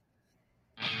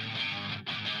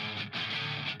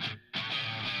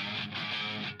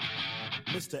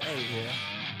Mr. A here,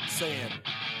 saying,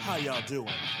 how y'all doing?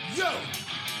 Yo!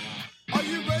 Are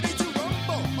you ready to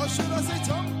rumble? Or should I say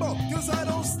tumble? Cause I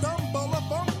don't stumble or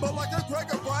fumble like a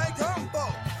Gregor Brian Gumbo.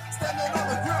 Standing on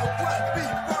the grill, flat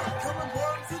beat, work, coming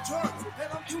worms and germs. And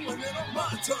I'm doing it on my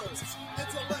terms.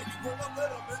 Intellectual, a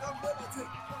little bit of militant.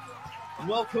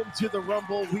 Welcome to the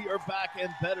Rumble. We are back and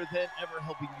better than ever,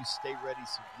 helping you stay ready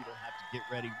so you don't have to get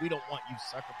ready. We don't want you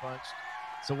sucker punched.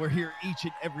 So we're here each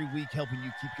and every week helping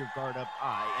you keep your guard up.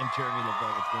 I am Jeremy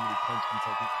Lavelle with Remedy Cleanse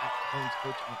Consulting at Cleanse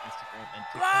Coach on Instagram and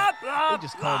TikTok. They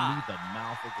just call me the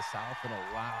mouth of the South,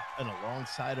 and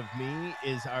alongside of me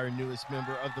is our newest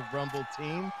member of the Rumble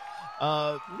team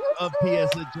of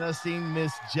PS Adjusting,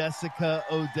 Miss Jessica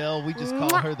Odell. We just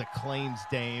call her the Claims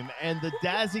Dame, and the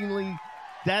dazzlingly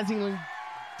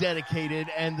dedicated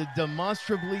and the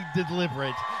demonstrably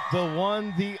deliberate, the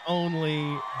one, the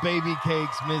only baby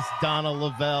cakes, Miss Donna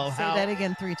Lavelle. Say that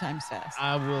again 3 times fast.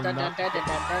 I will not.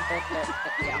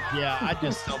 Yeah, I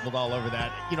just stumbled all over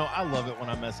that. You know, I love it when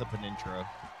I mess up an intro.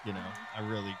 You know, I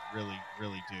really, really,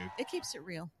 really do. It keeps it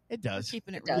real. It does. We're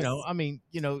keeping it You real. know, I mean,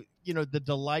 you know, the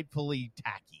delightfully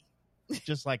tacky,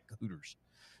 just like Hooters.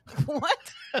 What?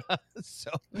 So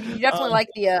You definitely like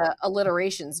the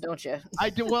alliterations, don't you? I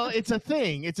do. Well, it's a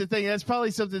thing. It's a thing. That's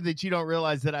probably something that you don't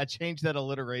realize, that I changed that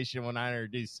alliteration when I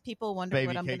introduced People wonder baby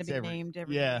what I'm going to cakes be named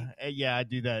every Yeah, week. yeah, I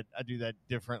do that. I do that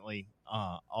differently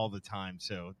all the time.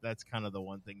 So that's kind of the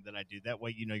one thing that I do. That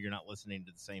way, you know, you're not listening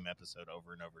to the same episode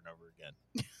over and over and over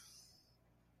again.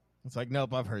 It's like,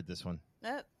 nope, I've heard this one.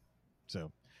 Nope.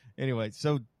 So anyway,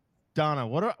 so Donna,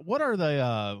 what are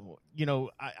the you know,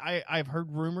 I've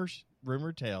heard rumor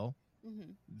tale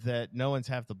Mm-hmm. that no one's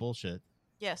half the bullshit.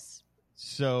 Yes.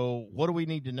 So what do we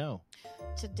need to know?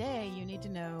 Today, you need to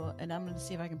know, and I'm going to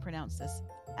see if I can pronounce this.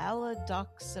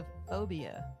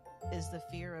 Allodoxophobia is the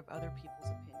fear of other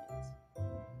people's opinions.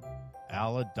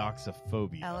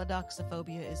 Allodoxophobia.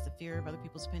 Allodoxophobia is the fear of other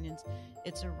people's opinions.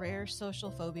 It's a rare social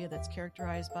phobia that's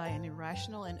characterized by an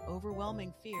irrational and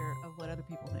overwhelming fear of what other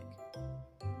people think.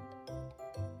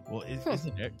 Well,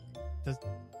 isn't it?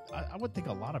 I would think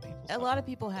a lot of people. A lot of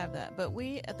people have that, but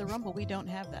we at the Rumble, we don't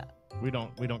have that. We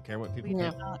don't care what people We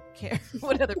think. do not care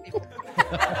what other people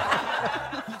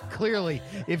Clearly,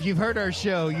 if you've heard our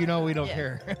show, you know we don't Yeah.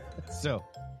 care. So,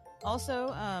 Also,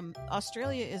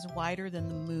 Australia is wider than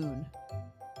the moon.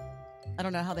 I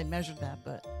don't know how they measured that,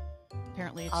 but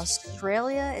apparently it's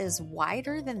Australia is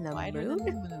wider than the wider moon. than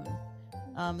the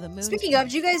moon. The moon. Speaking of,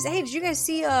 did you guys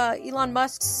see Elon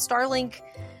Musk's Starlink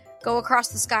go across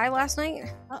the sky last night?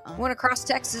 Went across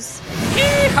Texas.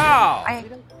 I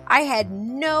had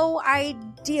no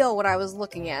idea what I was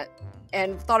looking at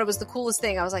and thought it was the coolest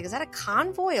thing. I was like, is that a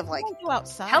convoy of like Don't go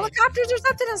outside. helicopters or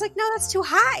something? I was like, no, that's too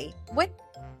high. What?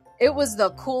 It was the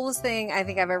coolest thing I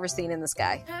think I've ever seen in the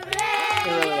sky.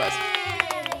 It really was.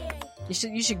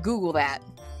 You should Google that.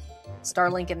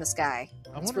 Starlink in the sky.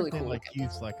 I It's wonder really if they cool. like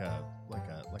use like a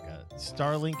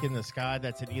Starlink in the sky.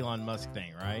 That's an Elon Musk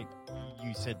thing, right?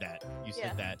 You said that. You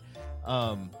said that.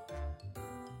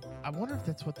 I wonder if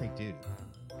that's what they do.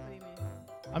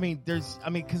 What do you mean?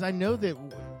 Because I know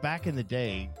that back in the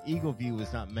day, Eagle View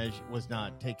was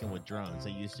not taken with drones.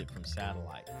 They used it from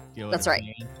satellite. You know what That's I'm right.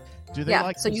 saying? Do they Yeah,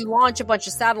 like so this- you launch a bunch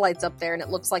of satellites up there and it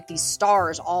looks like these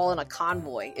stars all in a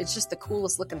convoy. It's just the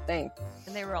coolest looking thing.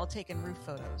 And they were all taking roof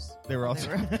photos. They were all. They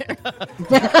were up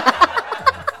there.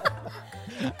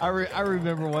 I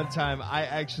remember one time I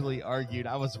actually argued.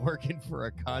 I was working for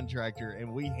a contractor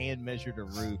and we hand measured a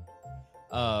roof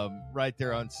right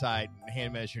there on site and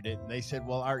hand measured it. And they said,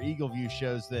 well, our Eagle View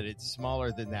shows that it's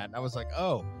smaller than that. And I was like,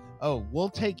 oh, we'll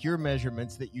take your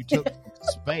measurements that you took from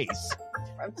space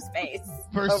From space.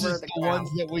 versus Over the the ground.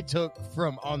 ones that we took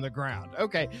from on the ground.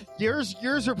 Okay,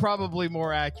 yours are probably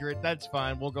more accurate. That's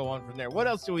fine. We'll go on from there. What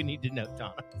else do we need to know,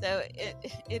 Donna? So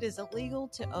it is illegal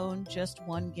to own just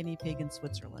one guinea pig in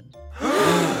Switzerland.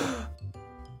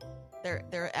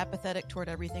 They're apathetic toward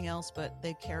everything else, but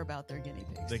they care about their guinea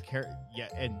pigs. They care, yeah,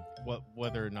 and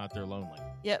whether or not they're lonely.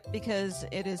 Yep, because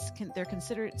it's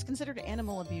considered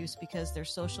animal abuse because they're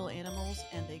social animals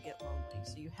and they get lonely.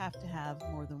 So you have to have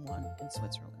more than one in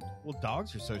Switzerland. Well,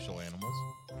 dogs are social animals.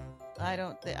 I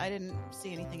didn't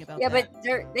see anything about Yeah, that.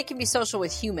 but they can be social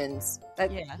with humans.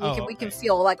 That, Yeah. we can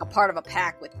feel like a part of a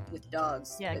pack with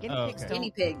dogs. Yeah, But guinea Oh, pigs okay. don't.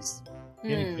 guinea pigs.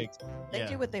 Guinea pigs. They Yeah.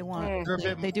 do what they want. Mm. They're a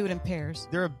bit. They do it in pairs.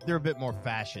 They're a bit more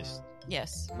fascist,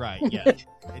 Yes. right? Yeah.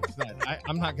 It's not.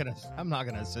 I'm not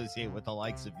gonna associate with the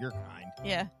likes of your kind.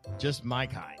 Yeah. Just my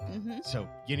kind. hmm So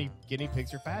guinea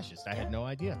pigs are fascist. I had no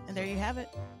idea. And there you have it.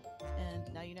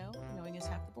 And now you know. Knowing is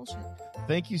half the bullshit.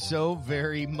 Thank you so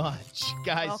very much,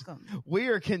 guys. Welcome. We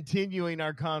are continuing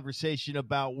our conversation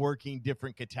about working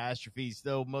different catastrophes,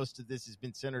 though most of this has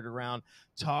been centered around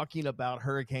talking about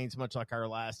hurricanes, much like our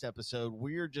last episode.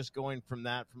 We're just going from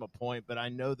that from a point, but I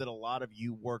know that a lot of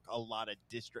you work a lot of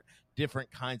different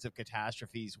kinds of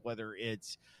catastrophes, whether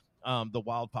it's the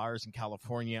wildfires in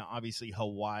California. Obviously,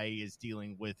 Hawaii is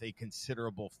dealing with a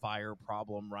considerable fire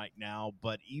problem right now.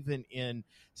 But even in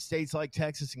states like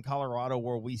Texas and Colorado,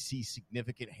 where we see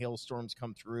significant hailstorms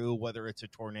come through, whether it's a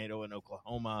tornado in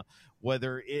Oklahoma,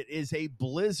 whether it is a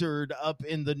blizzard up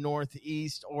in the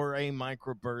Northeast or a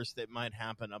microburst that might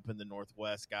happen up in the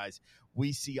Northwest, guys,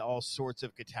 we see all sorts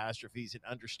of catastrophes, and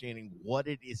understanding what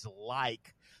it is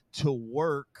like to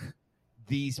work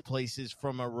these places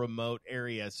from a remote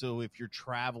area. So if you're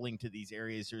traveling to these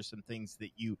areas, there's some things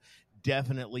that you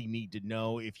definitely need to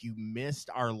know. If you missed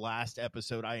our last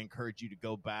episode, I encourage you to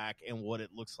go back and what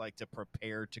it looks like to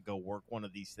prepare to go work one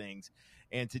of these things.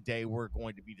 And today we're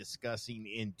going to be discussing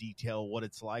in detail what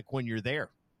it's like when you're there,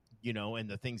 you know, and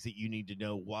the things that you need to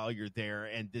know while you're there.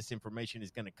 And this information is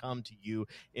going to come to you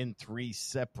in 3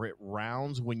 separate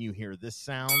rounds. When you hear this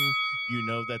sound, you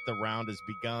know that the round has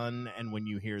begun. And when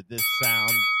you hear this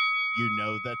sound, you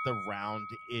know that the round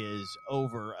is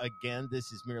over. Again,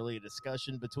 this is merely a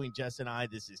discussion between Jess and I.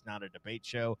 This is not a debate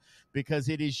show, because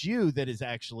it is you that is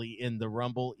actually in the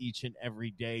Rumble each and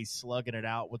every day, slugging it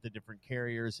out with the different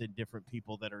carriers and different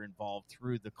people that are involved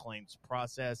through the claims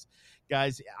process.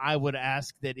 Guys, I would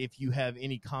ask that if you have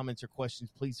any comments or questions,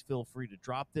 please feel free to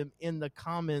drop them in the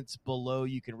comments below.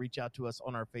 You can reach out to us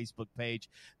on our Facebook page,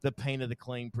 The Pain of the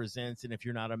Claim Presents. And if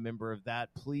you're not a member of that,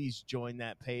 please join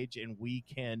that page and we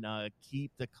can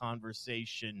keep the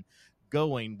conversation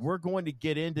going. We're going to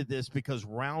get into this because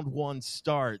round 1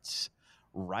 starts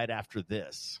right after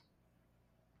this.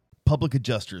 Public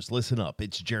adjusters, listen up.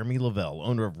 It's Jeremy Lavelle,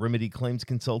 owner of Remedy Claims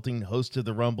Consulting, host of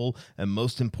The Rumble, and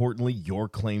most importantly, your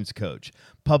claims coach.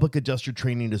 Public adjuster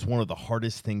training is one of the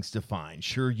hardest things to find.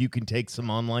 Sure, you can take some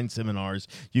online seminars,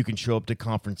 you can show up to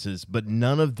conferences, but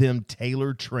none of them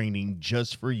tailor training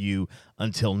just for you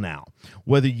until now.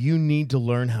 Whether you need to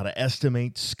learn how to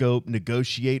estimate, scope,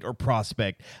 negotiate, or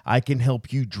prospect, I can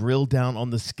help you drill down on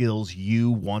the skills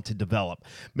you want to develop.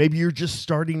 Maybe you're just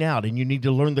starting out and you need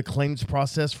to learn the claims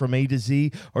process from A to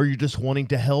Z, or you're just wanting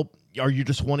to help. Are you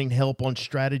just wanting help on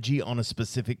strategy on a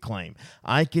specific claim?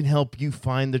 I can help you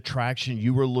find the traction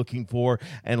you are looking for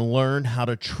and learn how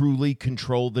to truly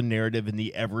control the narrative in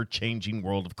the ever-changing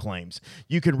world of claims.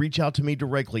 You can reach out to me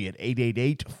directly at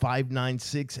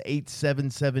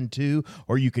 888-596-8772,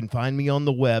 or you can find me on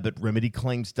the web at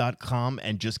remedyclaims.com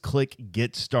and just click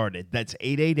Get Started. That's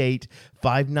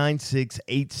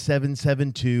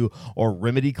 888-596-8772 or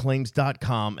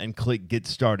remedyclaims.com and click Get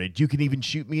Started. You can even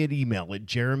shoot me an email at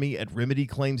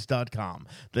jeremy@remedyclaims.com.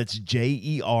 That's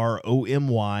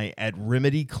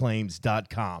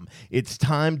JEROMY@remedyclaims.com. It's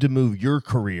time to move your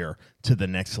career to the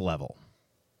next level.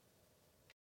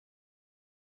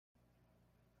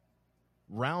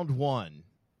 Round 1.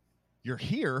 You're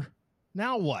here.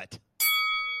 Now what?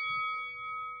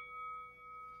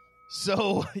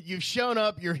 So you've shown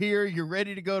up, you're here, you're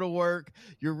ready to go to work,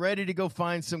 you're ready to go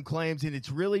find some claims, and it's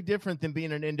really different than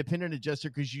being an independent adjuster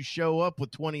because you show up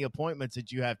with 20 appointments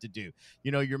that you have to do.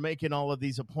 You know, you're making all of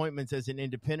these appointments as an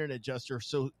independent adjuster,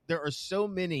 so there are so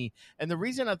many. And the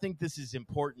reason I think this is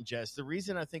important, Jess, the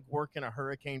reason I think working a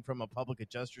hurricane from a public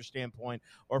adjuster standpoint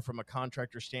or from a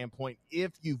contractor standpoint,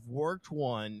 if you've worked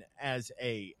one as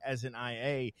an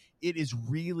IA, it is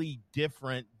really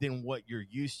different than what you're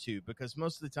used to, because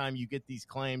most of the time you get these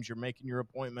claims, you're making your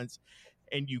appointments,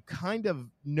 and you kind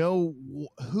of know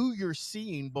who you're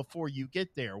seeing before you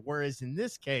get there. Whereas in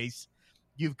this case,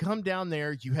 you've come down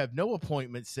there, you have no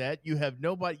appointment set, you have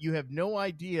nobody, you have no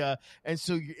idea. And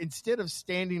so instead of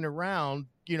standing around,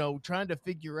 you know, trying to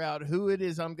figure out who it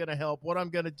is I'm going to help, what I'm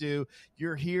going to do,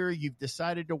 you're here, you've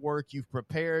decided to work, you've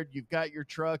prepared, you've got your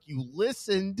truck, you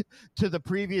listened to the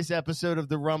previous episode of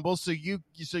the Rumble, so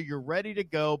you're ready to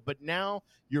go, but now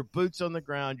your boots on the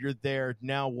ground, you're there.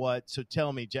 Now what? So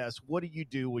tell me, Jess, what do you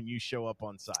do when you show up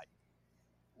on site?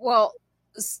 Well,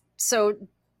 so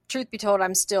truth be told,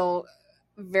 I'm still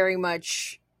very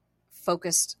much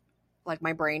focused, like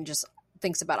my brain just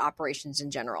thinks about operations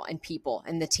in general and people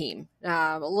and the team.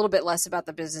 A little bit less about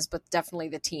the business, but definitely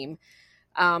the team.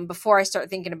 Before I start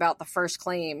thinking about the first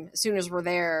claim, as soon as we're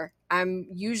there, I'm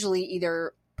usually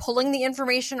either pulling the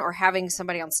information or having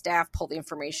somebody on staff pull the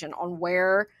information on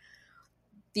where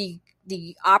the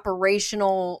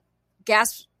operational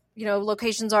gas,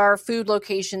 locations are, food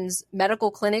locations,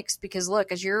 medical clinics. Because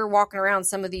look, as you're walking around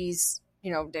some of these,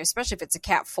 especially if it's a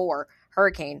Cat 4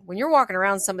 hurricane. When you're walking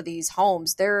around some of these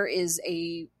homes, there is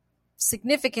a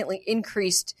significantly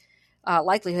increased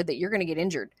likelihood that you're going to get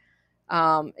injured.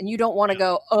 And you don't want to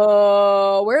go,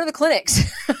 where are the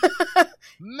clinics?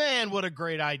 Man, what a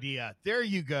great idea. There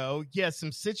you go. Yes, some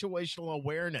situational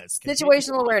awareness.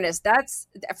 Situational awareness. That's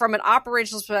from an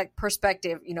operational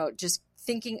perspective, just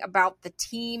thinking about the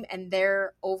team and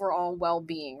their overall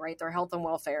well-being, right? Their health and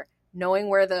welfare, knowing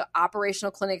where the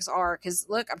operational clinics are. Because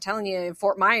look, I'm telling you, in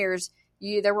Fort Myers,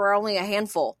 there were only a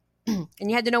handful and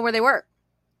you had to know where they were.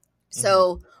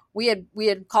 So we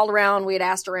had called around, we had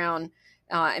asked around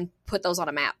and put those on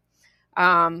a map.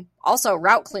 Also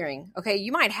route clearing. Okay.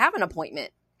 You might have an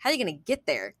appointment. How are you going to get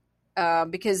there?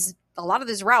 Because a lot of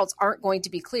these routes aren't going to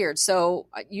be cleared. So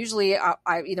usually I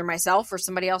either myself or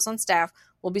somebody else on staff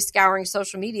will be scouring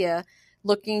social media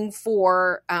looking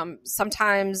for,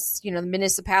 sometimes, the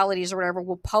municipalities or whatever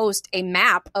will post a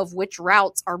map of which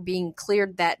routes are being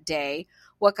cleared that day,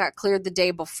 what got cleared the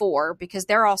day before, because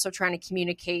they're also trying to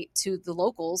communicate to the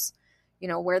locals,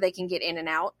 where they can get in and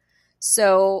out.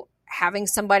 So having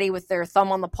somebody with their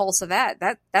thumb on the pulse of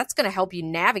that's going to help you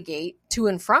navigate to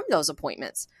and from those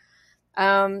appointments.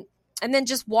 And then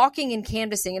just walking and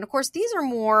canvassing. And of course, these are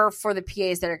more for the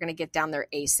PAs that are going to get down there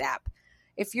ASAP.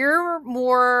 If you're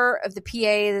more of the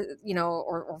PA,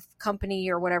 or company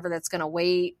or whatever that's going to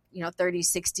wait, 30,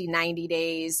 60, 90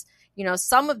 days,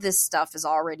 some of this stuff is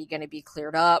already going to be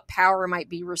cleared up. Power might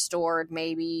be restored,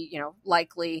 maybe,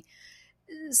 likely.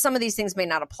 Some of these things may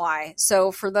not apply.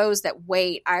 So for those that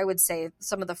wait, I would say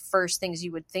some of the first things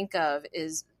you would think of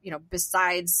is,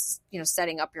 besides,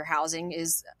 setting up your housing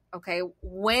is, okay,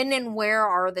 when and where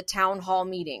are the town hall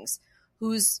meetings?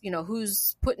 Who's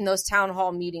putting those town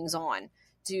hall meetings on?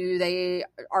 Do they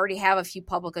already have a few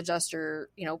public adjuster,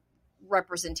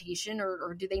 representation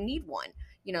or do they need one?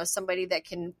 Somebody that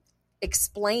can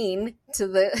explain to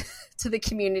the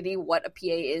community what a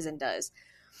PA is and does.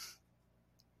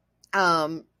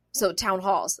 So town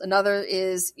halls. Another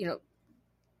is,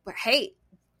 hey,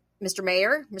 Mr.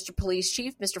 Mayor, Mr. Police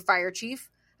Chief, Mr. Fire Chief,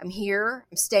 I'm here,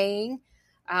 I'm staying.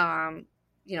 How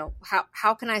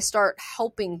can I start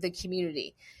helping the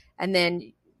community? And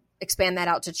then expand that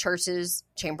out to churches,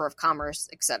 Chamber of Commerce,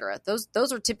 etc.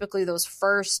 Those are typically those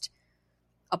first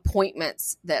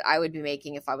appointments that I would be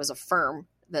making if I was a firm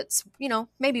that's,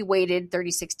 maybe waited 30,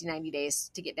 60, 90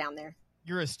 days to get down there.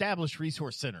 Your established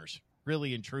resource centers.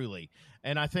 Really and truly.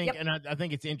 And I think, I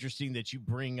think it's interesting that you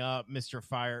bring up Mr.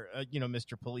 Fire,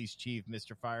 Mr. Police Chief,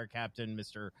 Mr. Fire Captain,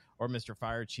 Mr.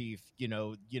 Fire Chief,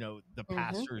 the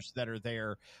pastors that are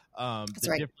there,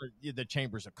 the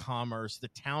chambers of commerce, the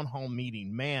town hall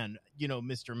meeting, man,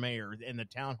 Mr. Mayor and the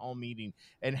town hall meeting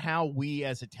and how we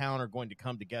as a town are going to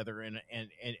come together and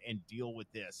deal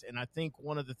with this. And I think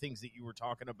one of the things that you were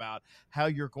talking about, how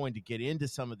you're going to get into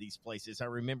some of these places. I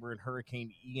remember in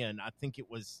Hurricane Ian, I think it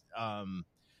was,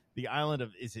 the island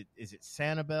of, is it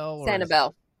Sanibel?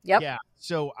 Sanibel. Yep. Yeah.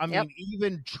 So, I mean,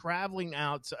 even traveling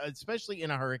out, especially in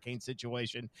a hurricane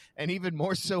situation, and even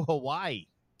more so Hawaii,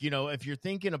 if you're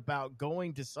thinking about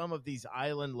going to some of these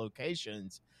island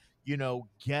locations,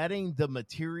 getting the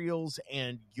materials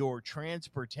and your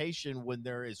transportation when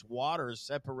there is water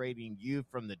separating you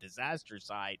from the disaster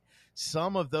site,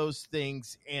 some of those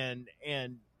things and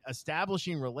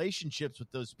establishing relationships with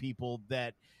those people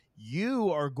that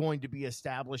you are going to be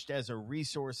established as a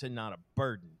resource and not a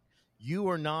burden. You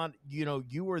are not,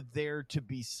 you are there to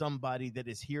be somebody that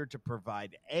is here to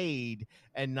provide aid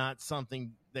and not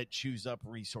something that chews up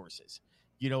resources.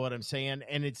 You know what I'm saying?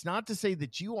 And it's not to say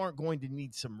that you aren't going to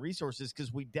need some resources,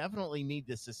 because we definitely need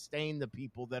to sustain the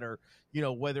people that are,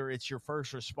 whether it's your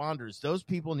first responders, those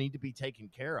people need to be taken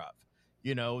care of.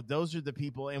 Those are the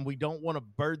people, and we don't want to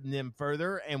burden them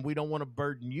further, and we don't want to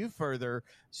burden you further.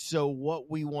 So what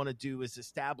we want to do is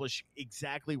establish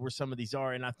exactly where some of these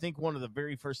are. And I think one of the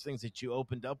very first things that you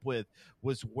opened up with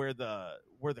was where the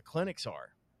clinics are,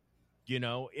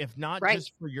 if not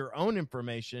just for your own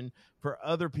information, for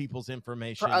other people's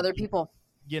information, for other people.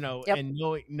 And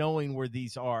knowing where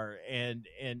these are and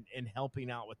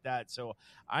helping out with that. So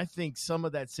I think some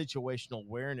of that situational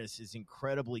awareness is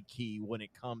incredibly key when it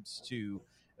comes to,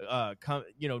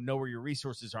 know where your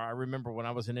resources are. I remember when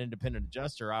I was an independent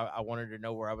adjuster, I wanted to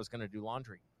know where I was going to do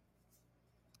laundry.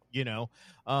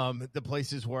 The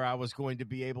places where I was going to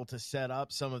be able to set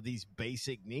up some of these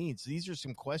basic needs. These are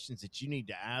some questions that you need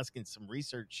to ask and some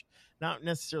research, not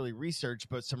necessarily research,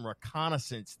 but some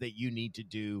reconnaissance that you need to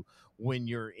do when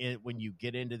when you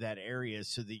get into that area,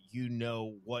 so that you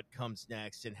know what comes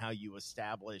next and how you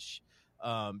establish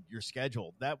your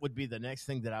schedule. That would be the next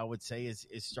thing that I would say is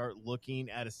start looking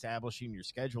at establishing your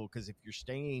schedule. Because if you're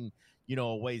staying,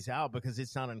 a ways out, because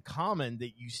it's not uncommon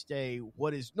that you stay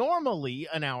what is normally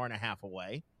an hour and a half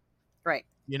away. Right.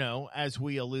 As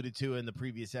we alluded to in the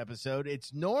previous episode,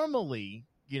 it's normally,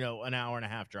 an hour and a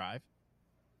half drive,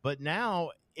 but now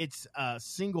it's a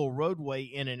single roadway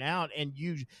in and out. And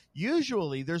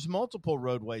usually there's multiple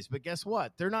roadways, but guess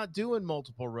what? They're not doing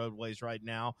multiple roadways right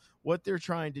now. What they're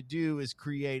trying to do is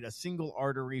create a single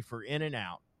artery for in and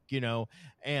out,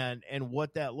 and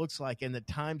what that looks like, and the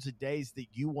times of days that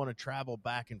you want to travel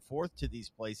back and forth to these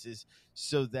places,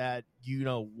 so that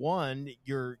one,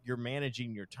 you're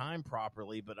managing your time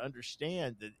properly, but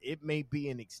understand that it may be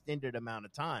an extended amount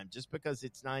of time. Just because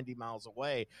it's 90 miles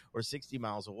away or 60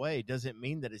 miles away doesn't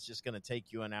mean that it's just going to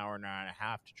take you an hour and a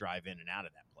half to drive in and out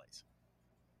of that place.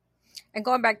 And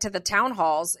going back to the town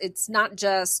halls, it's not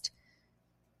just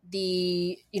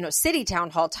the city town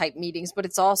hall type meetings, but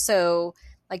it's also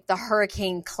like the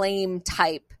hurricane claim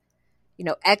type,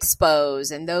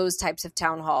 expos and those types of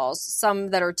town halls.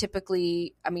 Some that are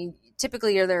typically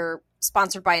they're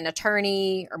sponsored by an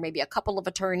attorney, or maybe a couple of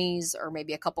attorneys, or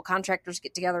maybe a couple contractors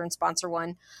get together and sponsor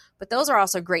one. But those are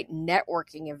also great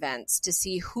networking events to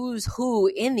see who's who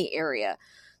in the area.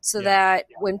 So that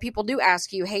when people do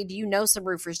ask you, hey, do you know some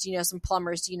roofers? Do you know some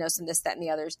plumbers? Do you know some this, that, and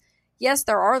the others? Yes,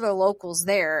 there are the locals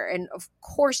there. And of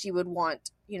course you would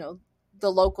want,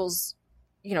 the locals,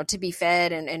 to be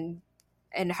fed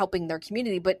and helping their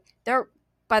community. But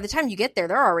by the time you get there,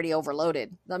 they're already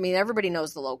overloaded. I mean, everybody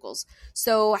knows the locals.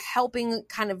 So helping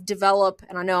kind of develop,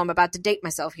 and I know I'm about to date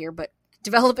myself here, but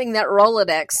developing that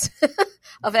Rolodex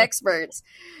of experts,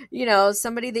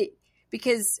 somebody that,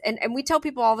 because, and we tell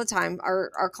people all the time,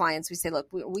 our clients, we say, look,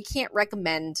 we can't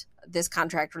recommend this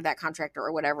contractor or that contractor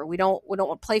or whatever. We don't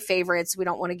want to play favorites. We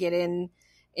don't want to get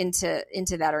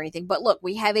into that or anything. But look,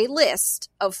 we have a list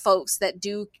of folks that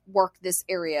do work this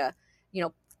area.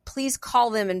 Please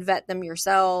call them and vet them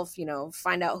yourself,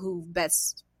 find out who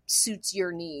best suits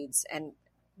your needs, and,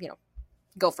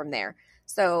 go from there.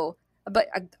 So, but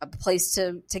a place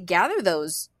to gather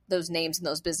those names and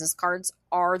those business cards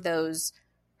are those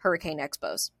hurricane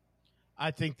expos. I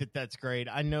think that that's great.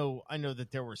 I know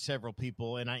that there were several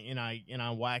people, and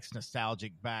I waxed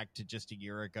nostalgic back to just a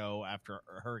year ago after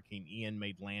Hurricane Ian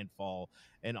made landfall,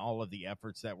 and all of the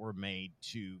efforts that were made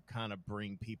to kind of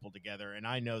bring people together. And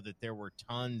I know that there were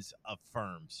tons of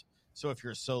firms. So if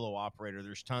you're a solo operator,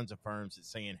 there's tons of firms that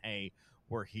saying, "Hey,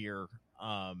 we're here."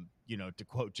 To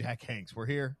quote Jack Hanks, "We're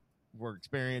here. We're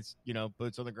experienced.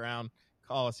 Boots on the ground.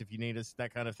 Call us if you need us,"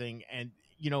 that kind of thing. And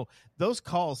those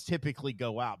calls typically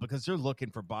go out because they're looking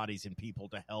for bodies and people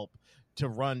to help to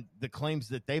run the claims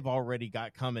that they've already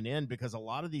got coming in, because a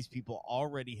lot of these people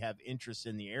already have interest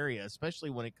in the area, especially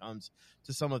when it comes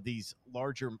to some of these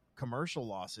larger commercial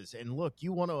losses. And look,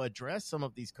 you want to address some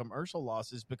of these commercial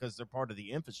losses because they're part of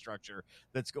the infrastructure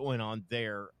that's going on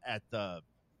there at the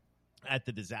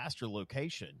disaster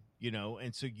location,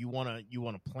 and so you want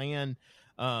to plan,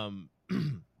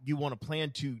 you want to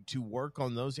plan to work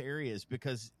on those areas,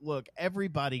 because look,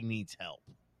 everybody needs help.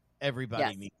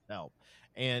 Everybody needs help.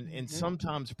 And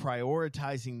sometimes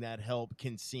prioritizing that help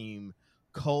can seem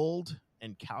cold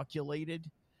and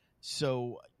calculated.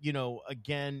 So,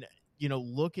 again,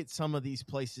 look at some of these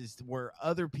places where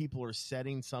other people are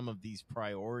setting some of these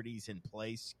priorities in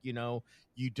place. You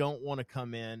don't want to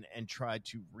come in and try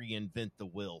to reinvent the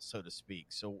wheel, so to speak.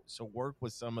 So work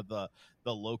with some of the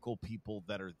local people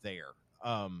that are there.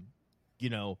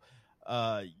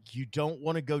 You don't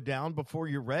want to go down before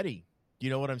you're ready. You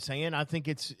know what I'm saying? I think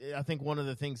one of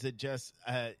the things that Jess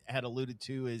had alluded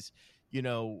to is,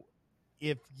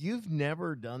 if you've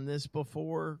never done this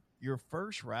before, your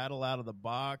first rattle out of the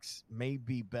box may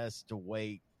be best to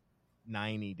wait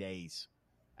 90 days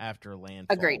after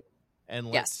landfall. Agreed. And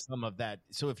let some of that.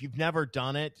 So if you've never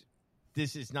done it,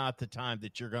 this is not the time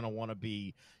that you're going to want to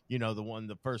be,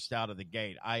 the first out of the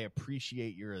gate. I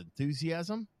appreciate your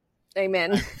enthusiasm.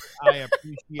 Amen. I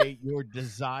appreciate your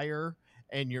desire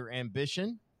and your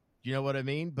ambition. You know what I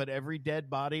mean? But every dead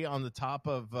body on the top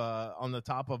of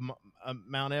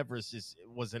Mount Everest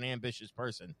was an ambitious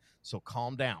person. So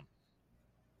calm down.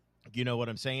 You know what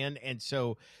I'm saying? And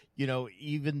so,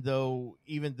 even though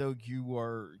you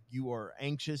are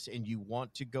anxious and you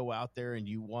want to go out there and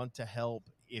you want to help,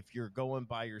 if you're going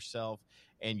by yourself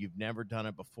and you've never done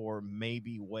it before,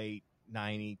 maybe wait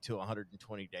 90 to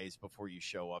 120 days before you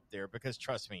show up there. Because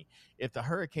trust me, if the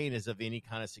hurricane is of any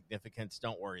kind of significance,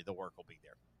 don't worry, the work will be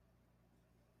there.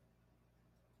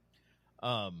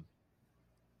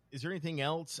 is there anything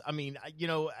else? I mean,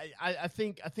 I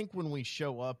think when we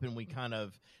show up and we kind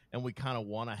of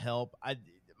want to help,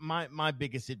 my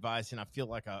biggest advice, and I feel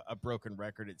like a broken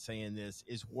record at saying this,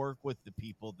 is work with the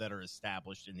people that are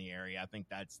established in the area. I think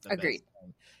that's the Agreed. best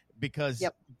thing, because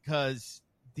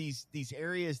these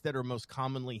areas that are most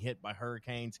commonly hit by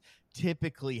hurricanes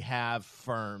typically have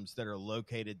firms that are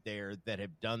located there that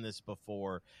have done this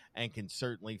before and can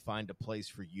certainly find a place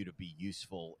for you to be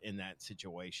useful in that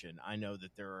situation. I know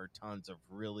that there are tons of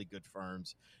really good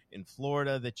firms in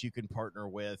Florida that you can partner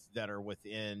with that are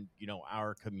within,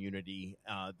 our community.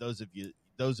 Those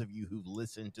of you who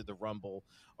listen to the Rumble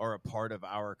are a part of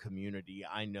our community.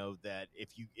 I know that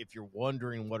if you're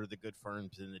wondering what are the good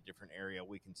firms in the different area,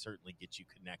 we can certainly get you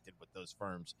connected with those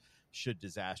firms should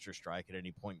disaster strike at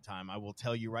any point in time. I will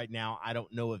tell you right now, I don't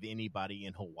know of anybody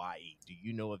in Hawaii. Do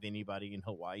you know of anybody in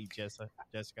Hawaii, Jessica?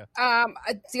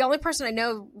 The only person I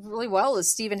know really well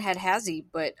is Stephen Hadhazy,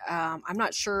 but I'm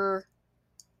not sure.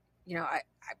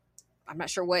 I'm not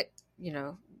sure what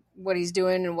he's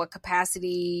doing and what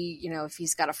capacity, if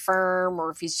he's got a firm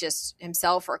or if he's just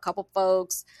himself or a couple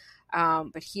folks.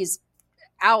 But he's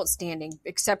outstanding,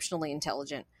 exceptionally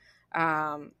intelligent.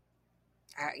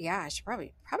 I should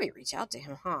probably reach out to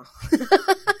him, huh?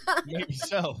 Maybe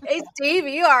so. Hey, Steve,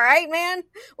 you all right, man?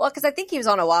 Well, because I think he was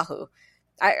on Oahu.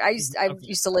 I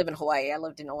used to live in Hawaii. I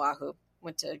lived in Oahu.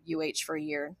 Went to UH for a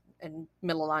year and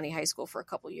Mililani High School for a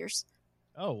couple years.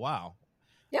 Oh, wow.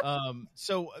 Yep.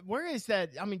 So where is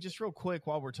that? I mean, just real quick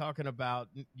while we're talking about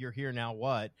you're here now,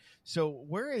 what? So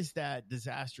where is that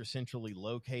disaster centrally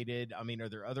located? I mean, are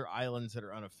there other islands that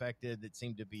are unaffected that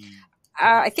seem to be?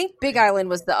 I think Big Island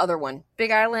was the other one.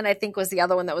 Big Island, I think, was the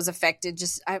other one that was affected.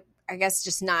 Just, I guess,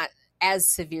 just not as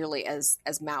severely as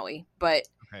Maui. But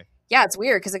okay. Yeah, it's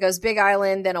weird because it goes Big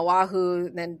Island, then Oahu,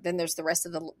 then there's the rest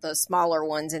of the smaller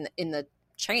ones in the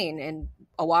chain. And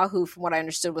Oahu, from what I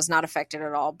understood, was not affected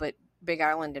at all. But Big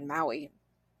Island and Maui,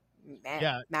 man,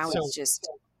 yeah, Maui is just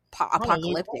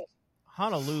apocalyptic.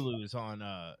 Honolulu is on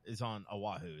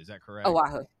Oahu. Is that correct?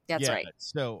 Oahu, that's right.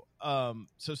 So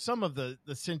some of the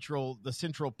central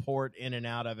port in and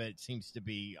out of it seems to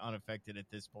be unaffected at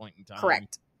this point in time.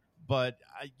 Correct. But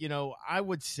I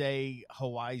would say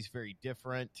Hawaii's very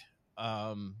different.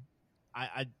 I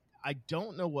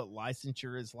don't know what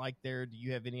licensure is like there. Do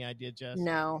you have any idea, Jess?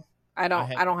 No, I don't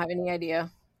have any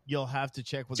idea. You'll have to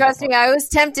check with. Trust me, I was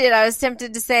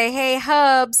tempted to say, "Hey,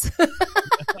 Hubs."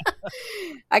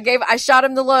 I shot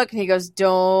him the look, and he goes,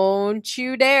 "Don't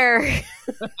you dare."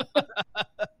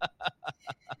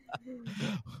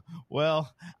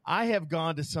 Well, I have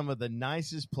gone to some of the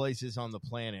nicest places on the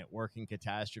planet working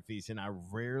catastrophes, and I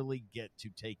rarely get to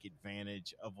take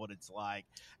advantage of what it's like.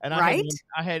 And right?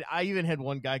 I even had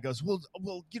one guy goes, well,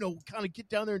 kind of get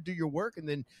down there and do your work and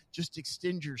then just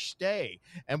extend your stay.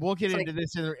 And we'll get into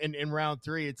this in round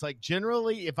 3. It's like,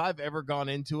 generally, if I've ever gone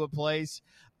into a place,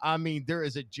 I mean, there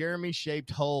is a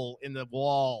Jeremy-shaped hole in the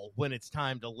wall when it's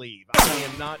time to leave. I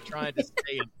am not trying to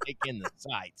stay and take in the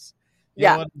sights. You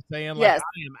know what I'm saying? Like, yes.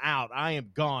 I am out. I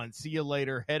am gone. See you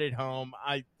later. Headed home.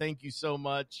 I thank you so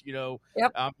much. Yep.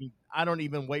 I mean, I don't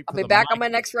even wait for I'll be back on my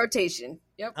next rotation.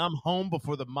 Yep. I'm home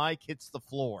before the mic hits the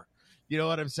floor. You know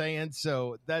what I'm saying?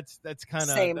 So that's kind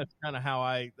of how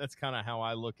I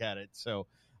look at it. So,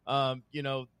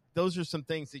 those are some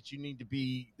things that you need to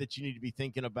be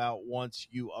thinking about once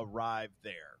you arrive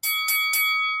there.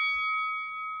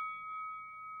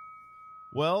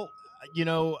 Well,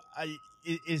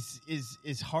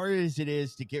 as hard as it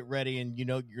is to get ready and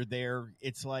you're there,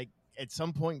 it's like at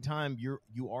some point in time you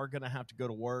are going to have to go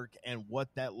to work, and what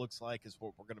that looks like is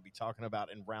what we're going to be talking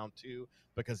about in round 2,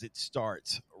 because it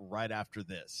starts right after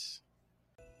this.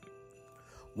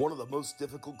 One of the most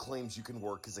difficult claims you can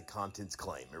work is a contents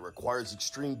claim. It requires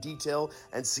extreme detail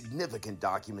and significant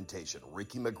documentation.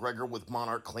 Ricky McGregor with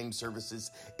Monarch Claim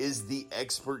Services is the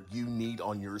expert you need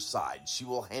on your side. She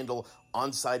will handle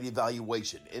on-site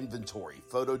evaluation, inventory,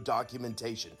 photo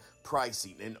documentation,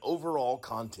 pricing, and overall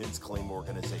contents claim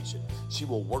organization. She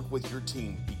will work with your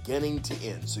team beginning to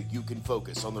end so you can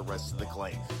focus on the rest of the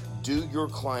claim. Do your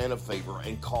client a favor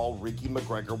and call Ricky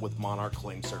McGregor with Monarch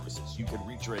Claim Services. You can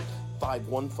reach her at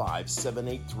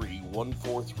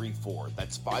 515-783-1434.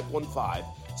 That's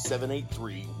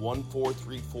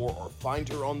 515-783-1434, or find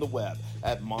her on the web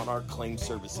at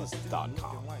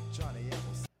monarchclaimservices.com.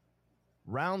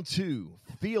 Round 2,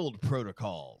 field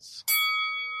protocols.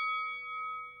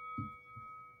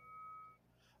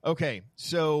 Okay,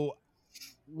 so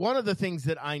one of the things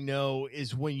that I know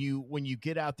is when you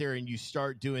get out there and you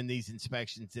start doing these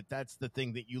inspections, if that's the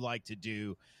thing that you like to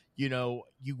do, you know,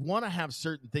 you want to have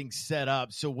certain things set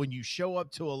up. So when you show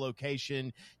up to a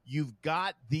location, you've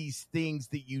got these things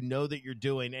that you know that you're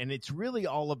doing, and it's really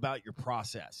all about your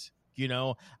process. You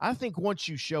know, I think once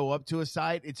you show up to a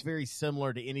site, it's very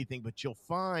similar to anything, but you'll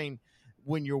find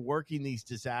when you're working these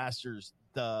disasters,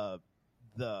 the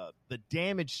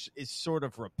damage is sort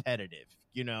of repetitive.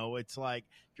 You know, it's like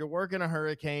if you're working a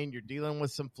hurricane, you're dealing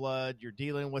with some flood, you're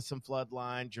dealing with some flood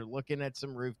lines, you're looking at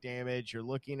some roof damage, you're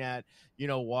looking at, you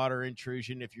know, water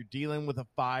intrusion. If you're dealing with a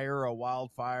fire, a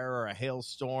wildfire, or a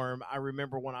hailstorm, I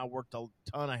remember when I worked a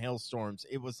ton of hailstorms,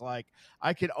 it was like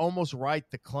I could almost write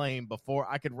the claim before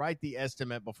I could write the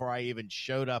estimate before I even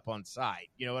showed up on site.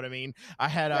 You know what I mean? I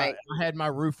had my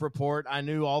roof report. I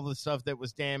knew all the stuff that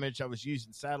was damaged. I was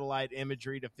using satellite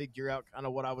imagery to figure out kind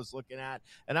of what I was looking at.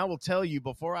 And I will tell you,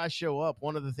 before I show up,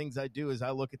 one of the things I do is I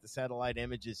look at the satellite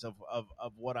images of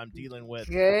what I'm dealing with.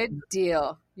 Good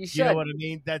deal. You should. You know what I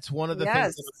mean? That's one of the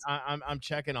things that I'm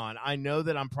checking on. I know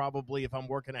that I'm probably, if I'm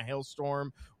working a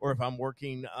hailstorm or if I'm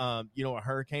working, you know, a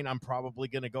hurricane, I'm probably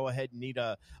going to go ahead and need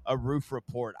a roof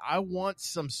report. I want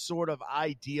some sort of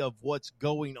idea of what's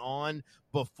going on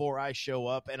before I show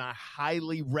up, and I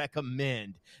highly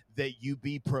recommend that you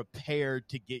be prepared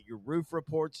to get your roof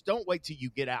reports. Don't wait till you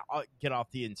get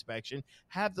off the inspection.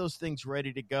 Have those things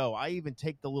ready to go. I even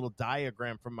take the little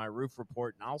diagram from my roof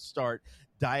report, and I'll start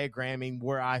diagramming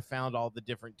where I found all the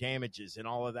different damages and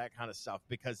all of that kind of stuff,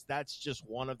 because that's just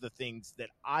one of the things that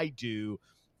I do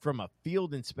from a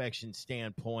field inspection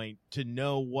standpoint to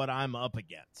know what I'm up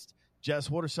against. Jess,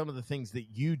 what are some of the things that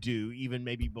you do even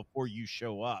maybe before you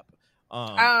show up?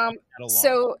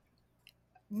 So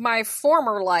my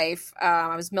former life,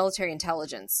 I was military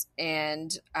intelligence,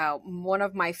 and one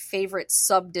of my favorite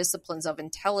sub-disciplines of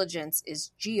intelligence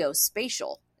is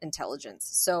geospatial intelligence.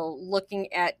 So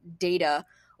looking at data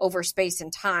over space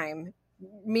and time,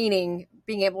 meaning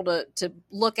being able to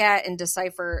look at and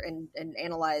decipher and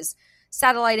analyze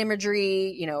satellite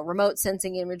imagery, you know, remote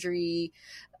sensing imagery,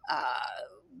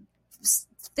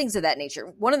 things of that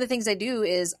nature. One of the things I do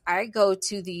is I go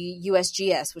to the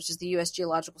USGS, which is the U.S.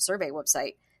 Geological Survey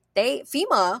website.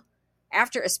 FEMA,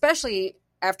 especially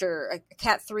after a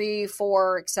Cat 3,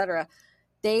 4, etc.,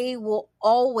 they will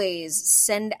always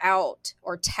send out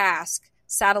or task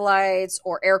satellites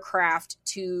or aircraft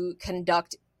to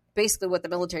conduct basically what the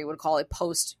military would call a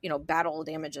post, you know, battle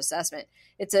damage assessment.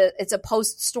 It's a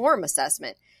post-storm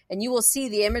assessment, and you will see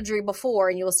the imagery before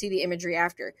and you will see the imagery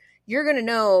after. You're going to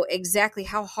know exactly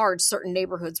how hard certain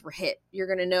neighborhoods were hit. You're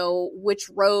going to know which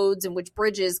roads and which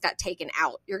bridges got taken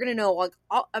out. You're going to know,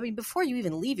 like, before you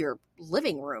even leave your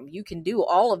living room, you can do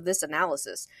all of this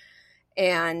analysis.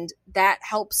 And that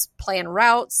helps plan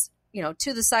routes, you know,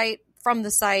 to the site, from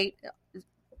the site,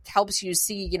 helps you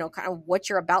see, you know, kind of what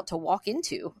you're about to walk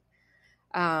into.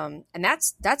 And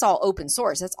that's all open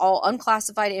source. That's all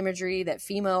unclassified imagery that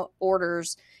FEMA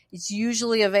orders. It's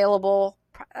usually available,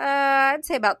 I'd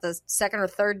say about the second or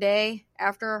third day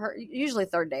after, usually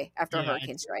third day after a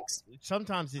hurricane strikes.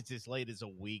 Sometimes it's as late as a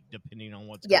week, depending on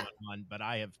what's going on. But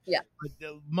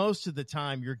most of the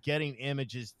time you're getting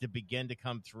images to begin to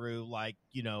come through, like,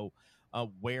 you know,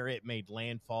 where it made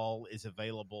landfall is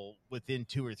available within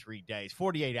 2 or 3 days.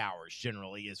 48 hours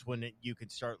generally is when you can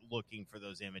start looking for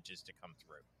those images to come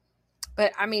through.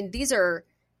 But I mean, these are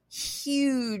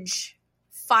huge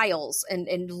files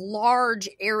and large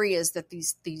areas that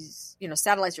these you know,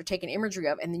 satellites are taking imagery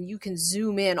of, and then you can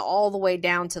zoom in all the way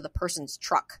down to the person's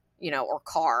truck, you know, or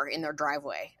car in their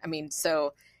driveway. I mean,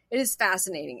 so it is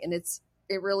fascinating, and it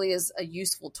really is a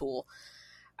useful tool.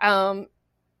 And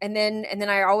then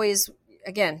I always,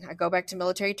 again, I go back to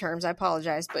military terms. I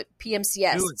apologize, but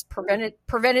PMCS, it's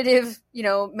preventative, you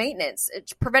know, maintenance.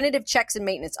 It's preventative checks and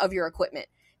maintenance of your equipment.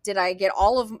 Did I get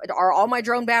are all my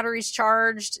drone batteries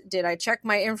charged? Did I check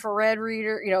my infrared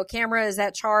reader, you know, camera? Is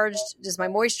that charged? Is my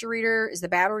moisture reader, is the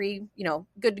battery, you know,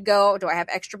 good to go? Do I have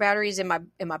extra batteries in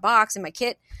my box, in my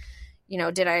kit? You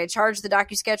know, did I charge the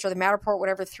DocuSketch or the Matterport,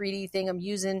 whatever 3D thing I'm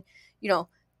using? You know,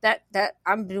 that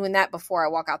I'm doing that before I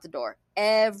walk out the door.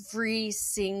 Every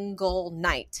single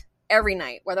night,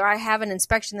 whether I have an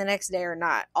inspection the next day or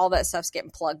not, all that stuff's getting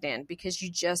plugged in, because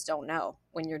you just don't know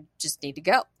when you just need to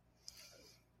go.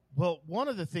 Well, one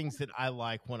of the things that I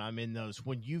like when I'm in those,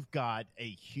 when you've got a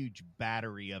huge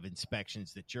battery of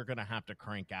inspections that you're going to have to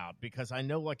crank out, because I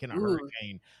know, like in a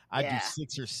hurricane, I do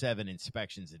 6 or 7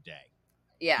 inspections a day.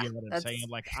 Yeah. You know what I'm saying?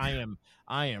 Like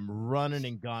I am running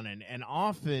and gunning, and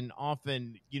often,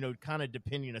 kind of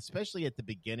depending, especially at the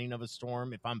beginning of a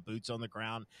storm, if I'm boots on the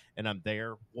ground and I'm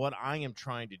there, what I am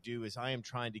trying to do is I am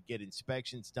trying to get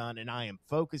inspections done, and I am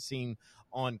focusing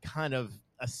on kind of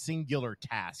a singular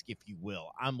task, if you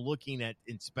will. I'm looking at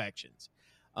inspections.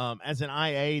 As an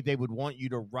IA, they would want you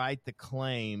to write the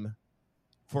claim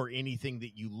for anything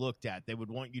that you looked at. They would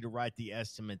want you to write the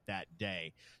estimate that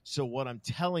day. So what I'm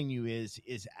telling you is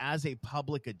as a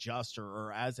public adjuster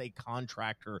or as a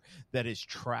contractor that is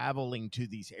traveling to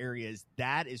these areas,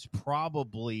 that is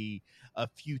probably a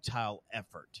futile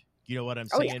effort. You know what I'm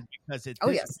saying? Yeah. Because at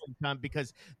this point in time,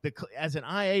 because as an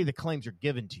IA, the claims are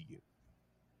given to you.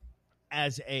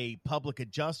 As a public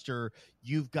adjuster,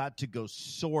 you've got to go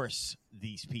source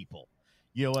these people.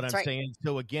 You know what I'm saying?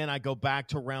 So again, I go back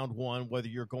to round one, whether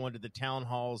you're going to the town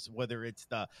halls, whether it's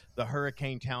the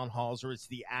hurricane town halls or it's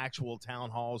the actual town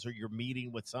halls, or you're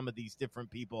meeting with some of these different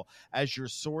people as you're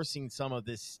sourcing some of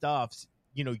this stuff.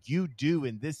 You do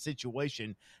in this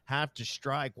situation have to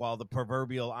strike while the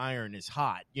proverbial iron is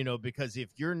hot, because if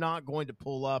you're not going to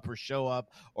pull up or show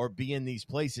up or be in these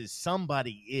places,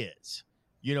 somebody is.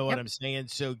 You know what I'm saying?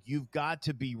 So you've got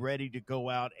to be ready to go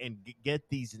out and get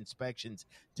these inspections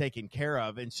taken care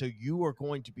of. And so you are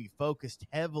going to be focused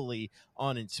heavily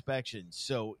on inspections.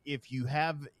 So if you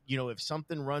have, if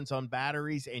something runs on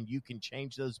batteries and you can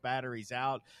change those batteries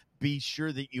out, be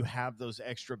sure that you have those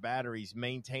extra batteries,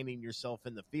 maintaining yourself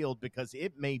in the field, because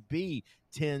it may be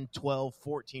 10, 12,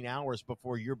 14 hours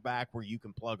before you're back where you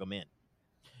can plug them in.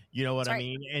 You know what I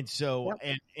mean? And so,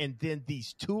 and then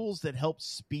these tools that help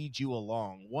speed you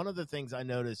along. One of the things I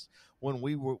noticed when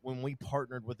we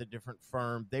partnered with a different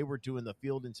firm, they were doing the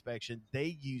field inspection.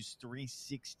 They used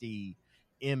 360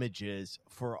 images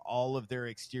for all of their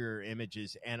exterior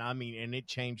images. And and it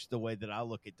changed the way that I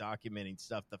look at documenting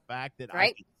stuff. The fact that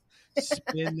I could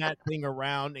spin that thing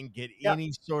around and get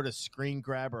any sort of screen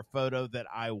grab or photo that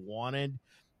I wanted.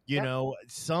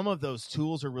 Some of those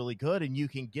tools are really good, and you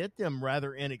can get them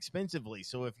rather inexpensively.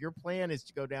 So if your plan is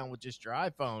to go down with just your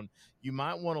iPhone, you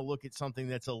might want to look at something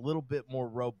that's a little bit more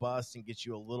robust and get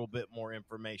you a little bit more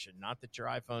information. Not that your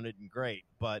iPhone isn't great,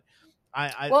 but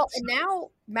and now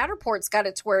Matterport's got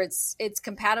it to where it's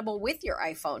compatible with your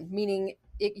iPhone, meaning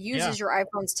it uses your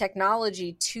iPhone's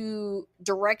technology to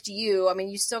direct you. I mean,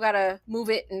 you still got to move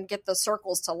it and get the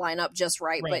circles to line up just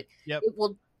right. But it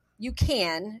will. You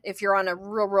can if you're on a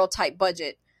real tight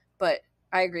budget, but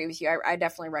I agree with you. I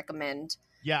definitely recommend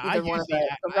either one of the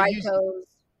Rytos.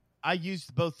 I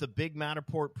used both the big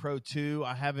Matterport Pro 2.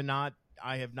 I have not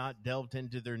delved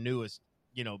into their newest,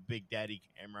 Big Daddy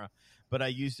camera, but I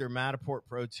used their Matterport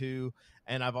Pro 2,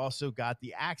 and I've also got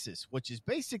the Axis, which is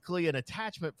basically an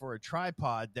attachment for a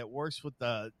tripod that works with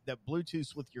that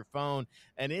Bluetooth with your phone,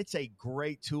 and it's a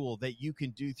great tool that you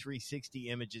can do 360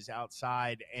 images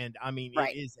outside, and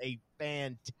it is a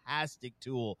fantastic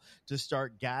tool to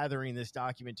start gathering this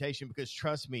documentation, because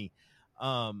trust me,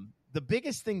 the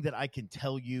biggest thing that I can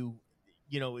tell you,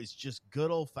 is just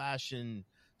good old-fashioned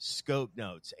scope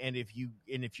notes. And if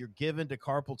you're given to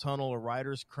carpal tunnel or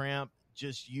writer's cramp,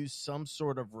 just use some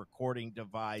sort of recording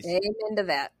device. Amen to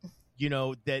that.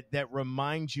 That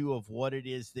reminds you of what it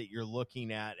is that you're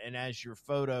looking at. And as you're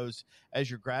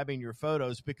grabbing your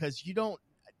photos, because you don't,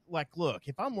 look,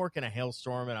 if I'm working a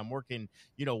hailstorm and I'm working,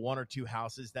 one or two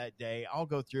houses that day, I'll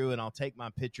go through and I'll take my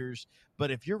pictures.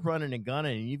 But if you're running and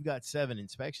gunning and you've got 7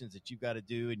 inspections that you've got to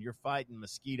do, and you're fighting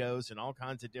mosquitoes and all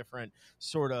kinds of different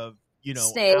sort of,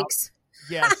 snakes.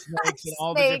 Snakes and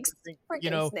all snakes, the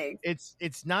different things.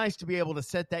 It's nice to be able to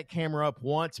set that camera up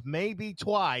once, maybe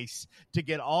twice, to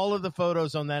get all of the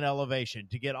photos on that elevation,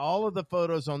 to get all of the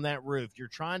photos on that roof. You're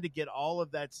trying to get all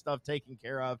of that stuff taken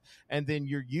care of, and then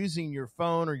you're using your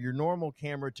phone or your normal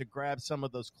camera to grab some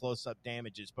of those close-up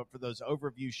damages. But for those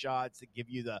overview shots that give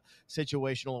you the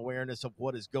situational awareness of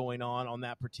what is going on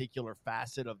that particular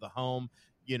facet of the home,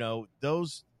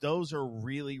 those are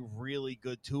really, really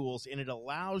good tools, and it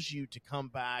allows you to come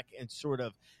back and sort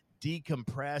of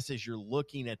decompress as you're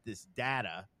looking at this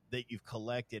data that you've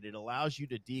collected. It allows you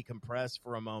to decompress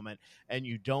for a moment, and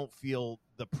you don't feel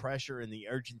the pressure and the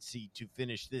urgency to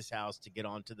finish this house to get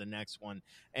on to the next one.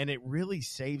 And it really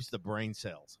saves the brain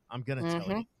cells. I'm going to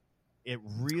tell you. It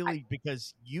really,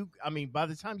 because by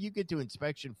the time you get to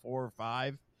inspection 4 or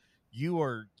 5, you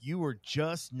are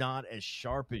just not as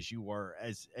sharp as you were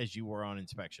as you were on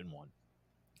inspection 1.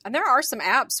 And there are some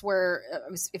apps where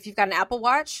if you've got an Apple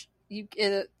Watch,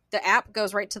 the app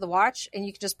goes right to the watch, and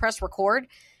you can just press record.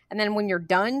 And then when you're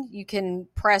done, you can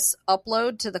press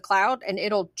upload to the cloud, and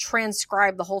it'll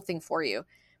transcribe the whole thing for you.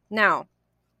 Now,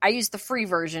 I use the free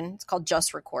version. It's called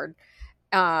Just Record.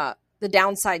 The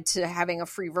downside to having a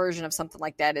free version of something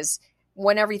like that is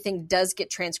when everything does get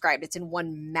transcribed, it's in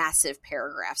one massive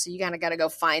paragraph. So you kind of got to go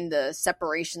find the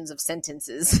separations of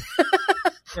sentences.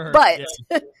 Sure, but,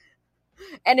 yeah.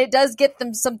 and it does get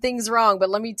them some things wrong. But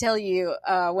let me tell you,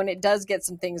 when it does get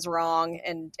some things wrong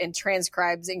and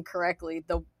transcribes incorrectly,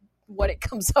 what it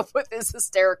comes up with is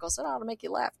hysterical. So that'll make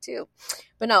you laugh too.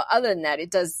 But no, other than that,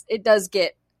 it does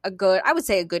get a good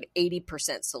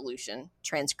 80% solution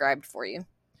transcribed for you.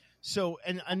 So,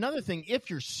 and another thing, if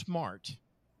you're smart,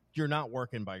 you're not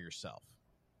working by yourself.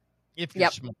 If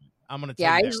you're smart, I'm going to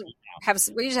tell you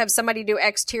that. We usually have somebody do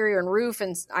exterior and roof,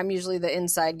 and I'm usually the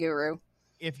inside guru.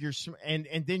 If you're and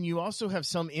then you also have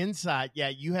some inside,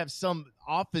 you have some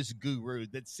office guru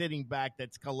that's sitting back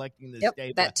that's collecting this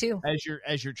data that too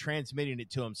as you're transmitting it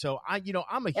to them. So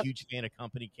I'm a huge fan of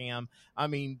Company Cam. I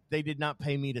mean, they did not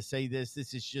pay me to say this.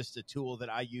 This is just a tool that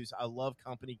I use. I love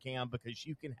Company Cam because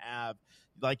you can have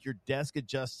like your desk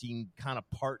adjusting kind of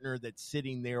partner that's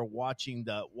sitting there watching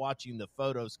the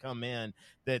photos come in,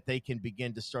 that they can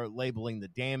begin to start labeling the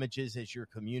damages as you're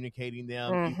communicating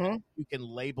them. Mm-hmm. You can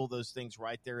label those things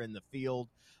right there in the field.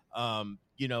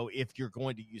 If you're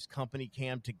going to use Company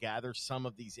Cam to gather some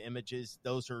of these images,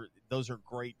 those are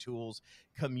great tools.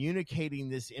 Communicating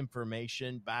this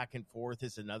information back and forth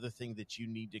is another thing that you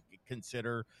need to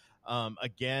consider.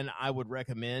 Again, I would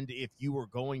recommend, if you are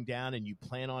going down and you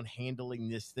plan on handling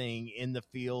this thing in the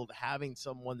field, having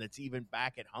someone that's even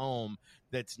back at home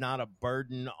that's not a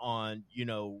burden on,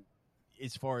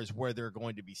 as far as where they're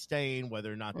going to be staying,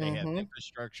 whether or not they have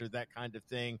infrastructure, that kind of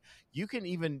thing. You can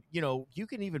even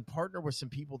partner with some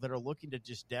people that are looking to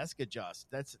just desk adjust.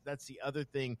 That's the other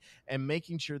thing. And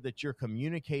making sure that you're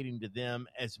communicating to them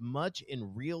as much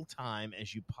in real time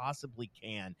as you possibly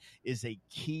can is a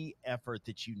key effort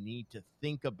that you need to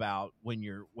think about when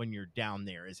you're down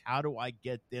there, is how do I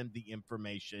get them the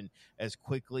information as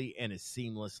quickly and as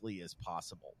seamlessly as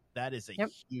possible? That is a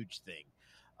huge thing.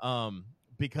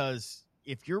 Because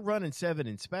if you're running 7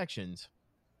 inspections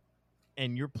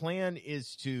and your plan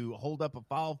is to hold up a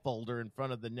file folder in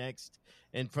front of the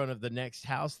next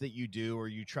house that you do, or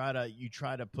you try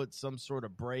to put some sort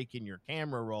of break in your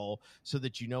camera roll so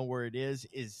that you know where it is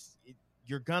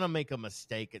you're going to make a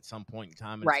mistake at some point in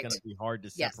time, and it's going to be hard to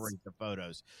separate the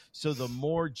photos. So the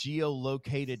more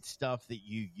geolocated stuff that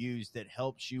you use that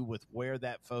helps you with where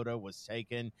that photo was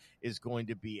taken is going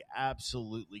to be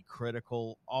absolutely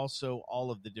critical. Also, all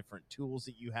of the different tools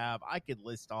that you have. I could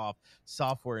list off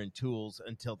software and tools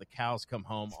until the cows come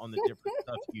home on the different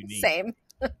stuff you need. Same.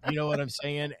 You know what I'm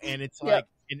saying? And it's like,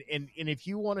 and if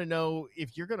you want to know,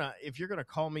 if you're going to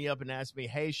call me up and ask me,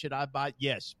 hey, should I buy?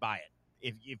 Yes, buy it.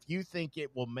 If you think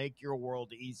it will make your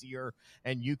world easier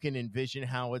and you can envision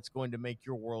how it's going to make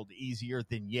your world easier,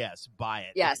 then yes, buy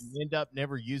it. Yes. If you end up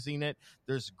never using it,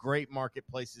 there's great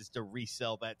marketplaces to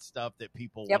resell that stuff that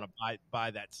people want to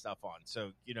buy that stuff on.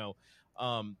 So,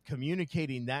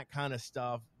 communicating that kind of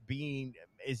stuff, being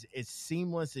as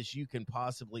seamless as you can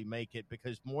possibly make it,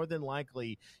 because more than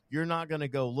likely you're not going to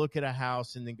go look at a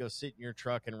house and then go sit in your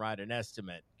truck and write an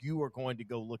estimate. You are going to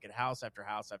go look at house after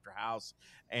house after house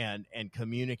and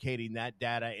communicating that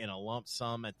data in a lump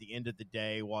sum at the end of the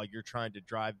day while you're trying to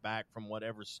drive back from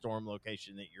whatever storm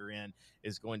location that you're in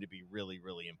is going to be really,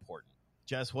 really important.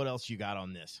 Jess, what else you got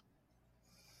on this?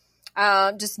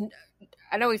 I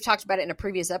know we've talked about it in a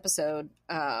previous episode,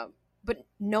 but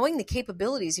knowing the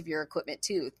capabilities of your equipment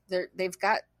too. They've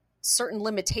got certain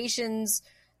limitations.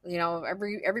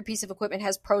 Every piece of equipment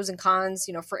has pros and cons.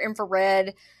 For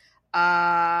infrared,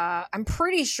 I'm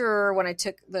pretty sure when I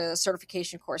took the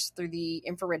certification course through the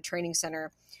Infrared Training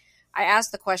Center, I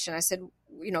asked the question. I said,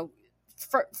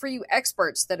 for you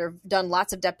experts that have done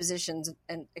lots of depositions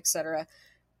and et cetera,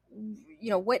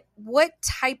 what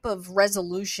type of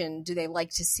resolution do they like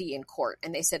to see in court?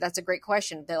 And they said, that's a great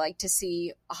question. They like to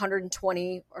see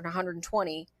 120 or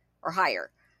 120 or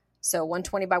higher. So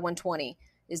 120 by 120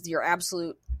 is your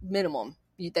absolute minimum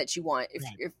that you want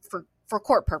if for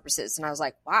court purposes. And I was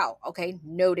like, wow, okay,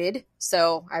 noted.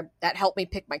 So that helped me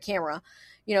pick my camera.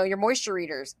 Your moisture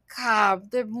readers, God,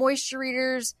 the moisture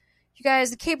readers, you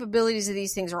guys, the capabilities of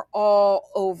these things are all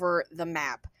over the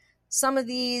map. Some of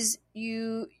these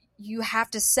you have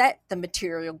to set the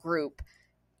material group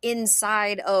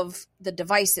inside of the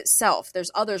device itself.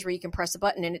 There's others where you can press a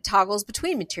button and it toggles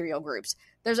between material groups.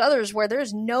 There's others where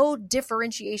there's no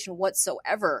differentiation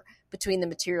whatsoever between the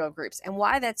material groups. And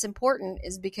why that's important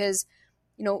is because,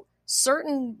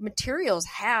 certain materials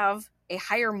have a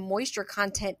higher moisture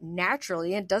content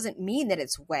naturally. And it doesn't mean that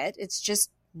it's wet. It's just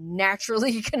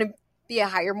naturally going to be a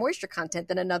higher moisture content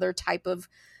than another type of,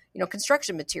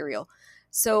 construction material.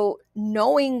 So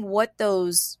knowing what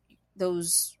those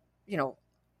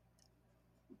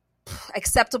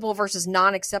acceptable versus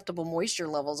non-acceptable moisture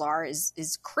levels are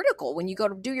is critical when you go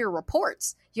to do your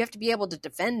reports. You have to be able to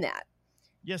defend that.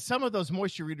 Yeah, some of those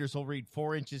moisture readers will read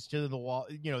 4 inches to the wall,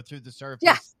 through the surface.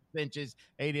 Yeah. Inches,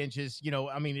 8 inches,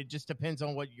 I mean, it just depends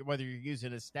on whether you're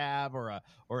using a stab or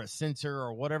a sensor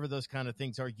or whatever those kind of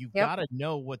things are. You've got to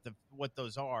know what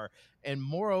those are. And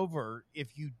moreover,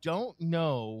 if you don't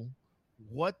know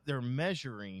what they're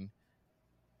measuring,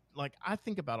 like I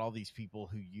think about all these people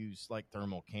who use like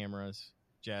thermal cameras,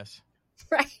 Jess.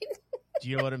 Right. Do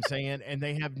you know what I'm saying? And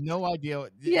they have no idea.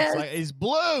 Yes. It's like, it's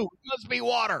blue. It must be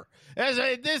water.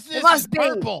 This must is be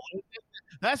purple.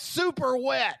 That's super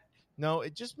wet. No,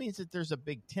 it just means that there's a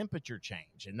big temperature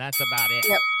change, and that's about it.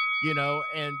 Yep.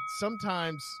 And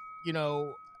sometimes,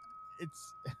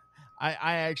 it's.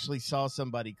 I actually saw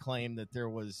somebody claim that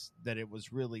it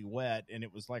was really wet, and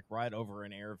it was like right over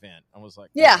an air vent. I was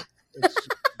like, yeah, it's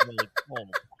really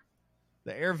cold.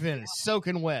 The air vent is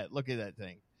soaking wet. Look at that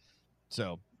thing.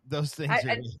 So those things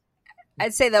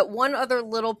I'd say that one other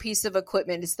little piece of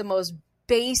equipment is the most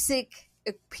basic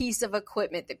piece of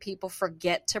equipment that people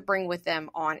forget to bring with them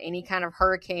on any kind of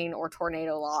hurricane or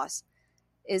tornado loss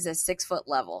is a 6-foot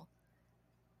level.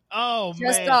 Oh,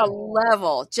 just man. a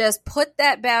level. Just put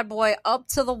that bad boy up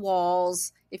to the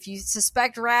walls. If you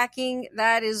suspect racking,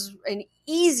 that is an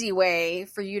easy way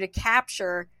for you to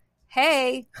capture,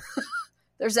 hey,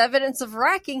 there's evidence of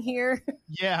racking here.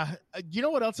 Yeah. You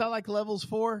know what else I like levels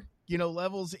for?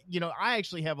 Levels, I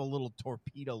actually have a little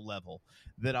torpedo level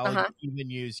that I'll even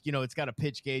use. It's got a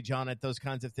pitch gauge on it, those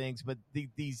kinds of things. But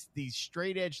these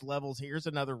straight edge levels, here's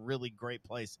another really great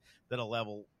place that a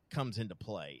level comes into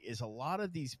play is a lot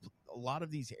of these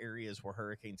areas where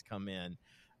hurricanes come in.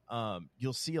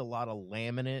 You'll see a lot of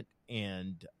laminate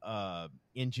and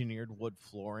engineered wood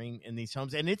flooring in these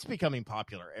homes, and it's becoming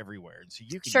popular everywhere. And so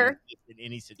you can use it in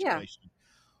any situation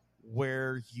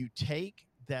where you take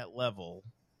that level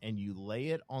and you lay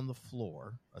it on the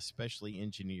floor, especially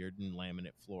engineered and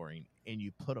laminate flooring, and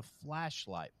you put a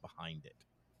flashlight behind it.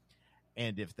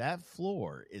 And if that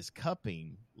floor is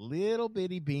cupping, little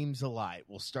bitty beams of light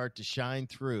will start to shine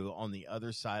through on the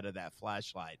other side of that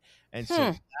flashlight. And so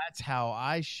that's how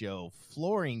I show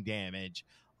flooring damage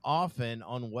often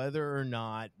on whether or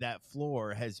not that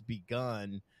floor has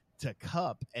begun to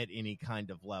cup at any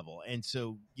kind of level. And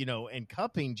so, and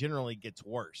cupping generally gets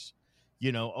worse,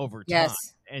 over time. Yes.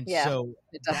 And so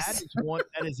that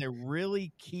is a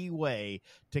really key way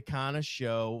to kind of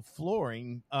show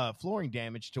flooring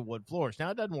damage to wood floors.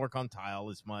 Now, it doesn't work on tile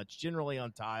as much. Generally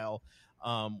on tile,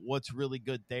 what's really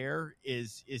good there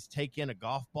is take in a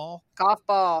golf ball.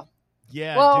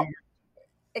 Yeah. Well,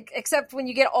 except when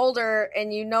you get older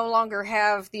and you no longer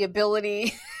have the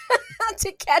ability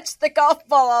to catch the golf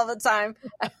ball all the time.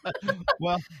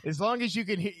 Well, as long as you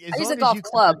can, I use a golf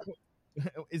club.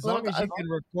 As long as you can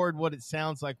record what it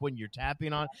sounds like when you're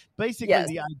tapping on. Basically,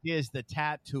 the idea is the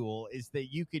tap tool is that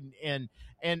you can and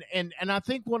I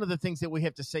think one of the things that we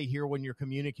have to say here when you're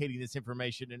communicating this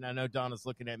information, and I know Donna's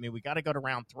looking at me, we got to go to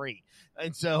round 3,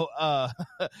 and so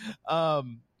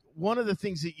one of the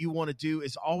things that you want to do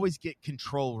is always get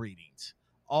control readings.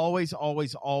 Always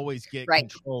get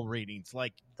control readings.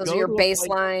 Like those are your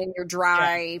baseline, your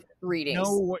dry readings.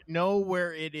 Know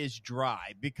where it is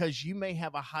dry, because you may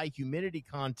have a high humidity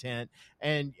content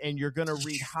and you're going to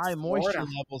read high moisture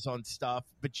levels on stuff,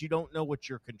 but you don't know what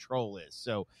your control is.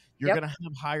 So you're going to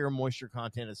have higher moisture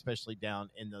content, especially down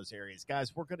in those areas.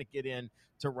 Guys, we're going to get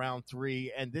into round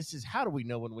 3, and this is how do we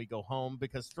know when we go home,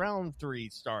 because round 3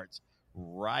 starts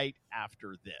right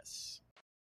after this.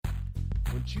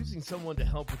 When choosing someone to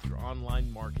help with your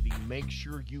online marketing, make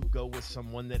sure you go with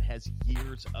someone that has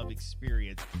years of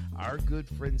experience. Our good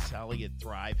friend Sally at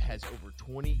Thrive has over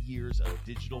 20 years of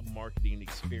digital marketing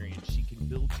experience. She can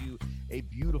build you a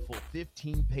beautiful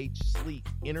 15-page, sleek,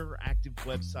 interactive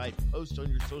website, post on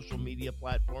your social media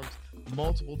platforms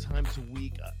multiple times a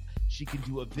week. She can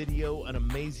do a video, an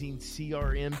amazing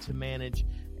CRM to manage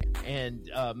and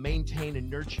maintain and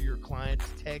nurture your clients'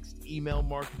 text, email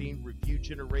marketing, review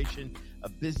generation, a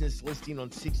business listing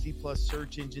on 60+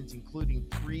 search engines, including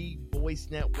 3 voice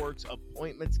networks,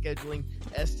 appointment scheduling,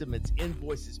 estimates,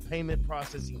 invoices, payment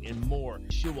processing, and more.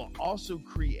 She will also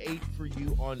create for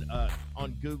you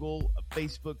on Google, a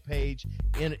Facebook page,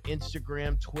 in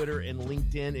Instagram, Twitter, and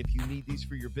LinkedIn. If you need these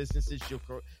for your businesses,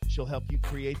 she'll help you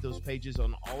create those pages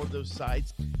on all of those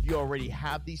sites. If you already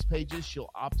have these pages,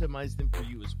 she'll optimize them for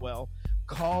you as well.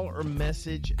 Call or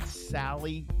message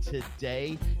Sally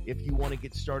today. If you want to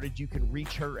get started, you can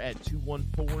reach her at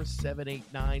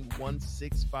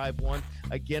 214-789-1651.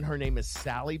 Again, her name is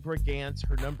Sally Brigance.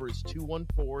 Her number is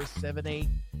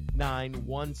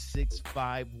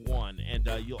 214-789-1651. And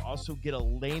you'll also get a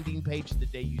landing page the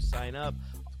day you sign up.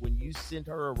 When you send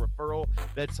her a referral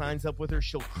that signs up with her,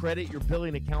 she'll credit your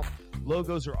billing account.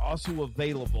 Logos are also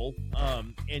available.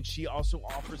 And she also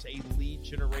offers a lead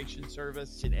generation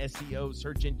service and SEO,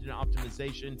 search engine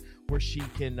optimization, where she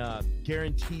can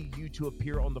guarantee you to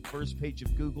appear on the first page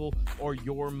of Google or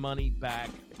your money back.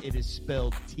 It is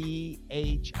spelled THRYB.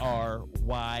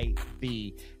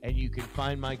 And you can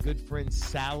find my good friend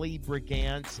Sally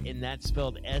Brigance, and that's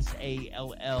spelled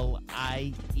SALLIE.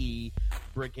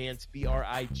 Brigance,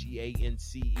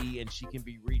 BRIGANCE, and she can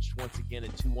be reached once again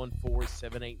at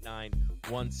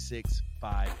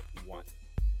 214-789-1651.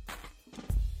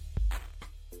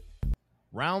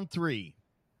 Round 3,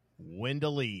 when to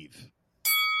leave.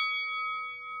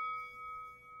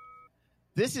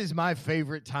 This is my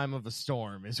favorite time of a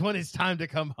storm, is when it's time to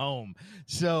come home.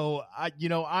 So,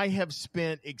 I have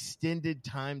spent extended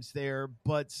times there,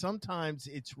 but sometimes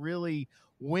it's really,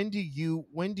 when do you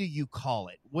call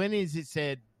it? When is it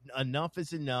said, enough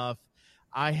is enough?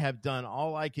 I have done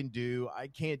all I can do. I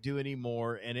can't do any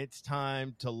more, and it's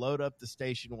time to load up the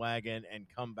station wagon and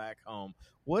come back home.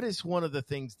 What is one of the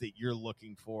things that you're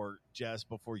looking for, Jess,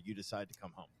 before you decide to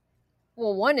come home?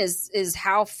 Well, one is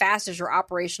how fast is your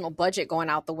operational budget going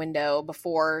out the window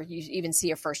before you even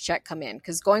see a first check come in?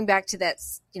 Because going back to that,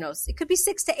 it could be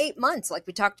 6 to 8 months, like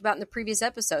we talked about in the previous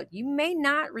episode. You may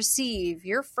not receive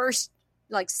your first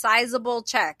sizable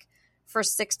check for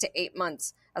 6 to 8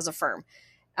 months as a firm.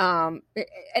 And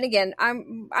again,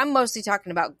 I'm mostly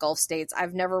talking about Gulf states.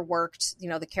 I've never worked,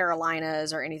 the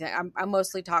Carolinas or anything. I'm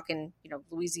mostly talking,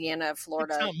 Louisiana,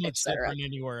 Florida, it's not much different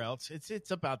anywhere else.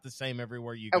 It's about the same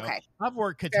everywhere you go. Okay. I've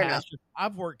worked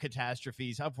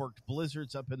catastrophes. I've worked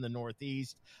blizzards up in the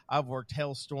Northeast. I've worked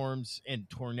hailstorms and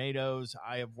tornadoes.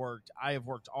 I have worked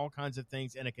all kinds of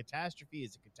things. And a catastrophe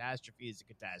is a catastrophe is a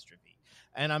catastrophe.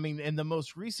 And I mean, and the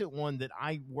most recent one that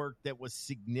I worked that was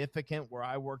significant, where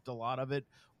I worked a lot of it,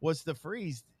 was the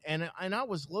freeze, and I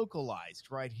was localized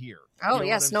right here. Oh,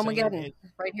 yeah, Snowmageddon,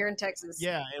 right here in Texas.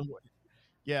 Yeah,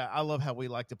 I love how we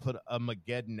like to put a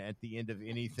Mageddon at the end of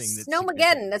anything.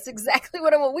 Snowmageddon, that's exactly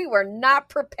what we were not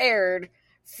prepared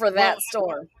for that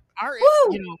storm.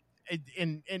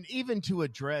 And even to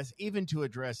address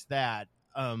that,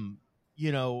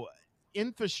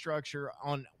 infrastructure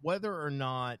on whether or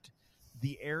not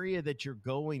the area that you're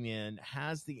going in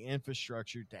has the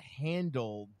infrastructure to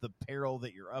handle the peril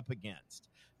that you're up against.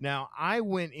 Now, I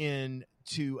went in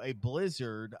to a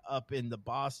blizzard up in the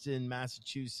Boston,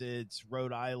 Massachusetts,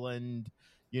 Rhode Island,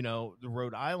 the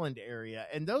Rhode Island area,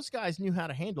 and those guys knew how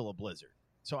to handle a blizzard.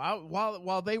 So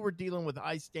while they were dealing with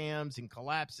ice dams and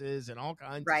collapses and all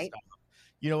kinds of stuff,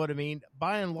 you know what I mean?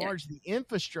 By and large, the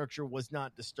infrastructure was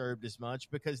not disturbed as much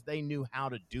because they knew how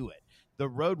to do it. The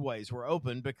roadways were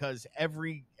open because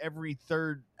every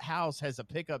third house has a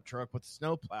pickup truck with a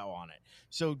snowplow on it.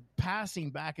 So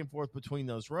passing back and forth between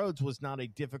those roads was not a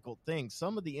difficult thing.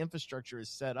 Some of the infrastructure is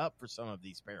set up for some of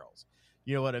these perils.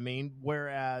 You know what I mean?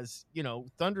 Whereas,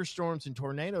 thunderstorms and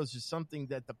tornadoes is something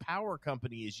that the power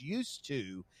company is used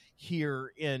to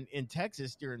here in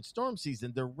Texas during storm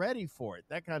season. They're ready for it,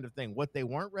 that kind of thing. What they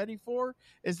weren't ready for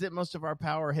is that most of our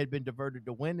power had been diverted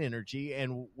to wind energy.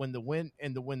 And when the wind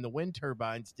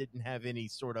turbines didn't have any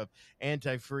sort of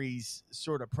antifreeze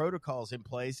sort of protocols in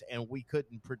place and we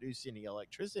couldn't produce any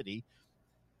electricity,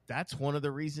 that's one of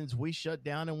the reasons we shut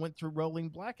down and went through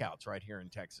rolling blackouts right here in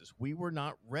Texas. We were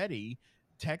not ready.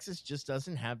 Texas just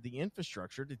doesn't have the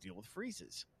infrastructure to deal with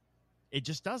freezes. It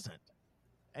just doesn't.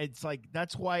 It's like,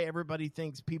 that's why everybody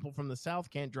thinks people from the South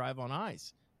can't drive on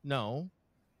ice. No,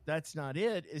 that's not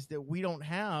it. Is that we don't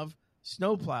have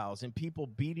snowplows and people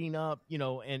beating up,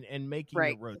 and making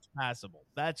the roads passable.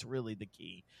 That's really the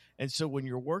key. And so when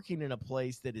you're working in a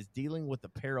place that is dealing with a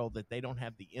peril that they don't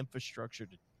have the infrastructure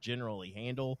to generally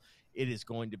handle, it is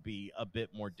going to be a bit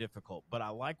more difficult. But I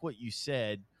like what you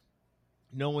said,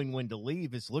 knowing when to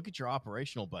leave is look at your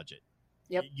operational budget.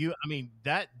 Yep.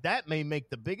 That may make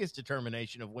the biggest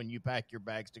determination of when you pack your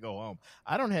bags to go home.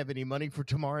 I don't have any money for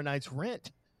tomorrow night's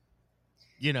rent.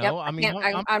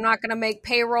 I'm not going to make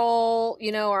payroll,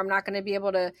 or I'm not going to be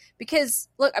able to, because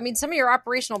look, some of your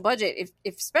operational budget,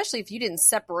 especially if you didn't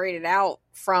separate it out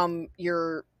from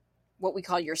your, what we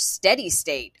call your steady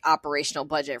state operational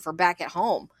budget for back at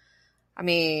home.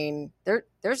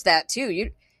 There's that too.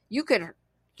 You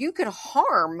could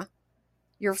harm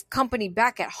your company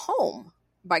back at home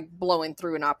by blowing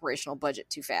through an operational budget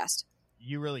too fast.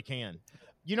 You really can.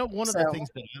 You know, one of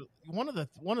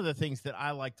the things that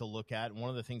I like to look at, and one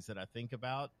of the things that I think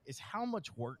about is how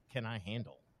much work can I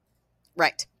handle?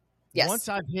 Right. Yes. Once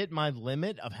I've hit my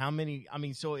limit of how many,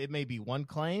 so it may be one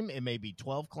claim, it may be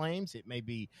 12 claims, it may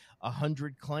be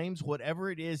 100 claims, whatever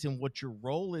it is, and what your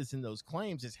role is in those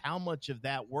claims is how much of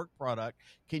that work product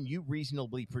can you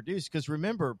reasonably produce? Because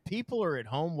remember, people are at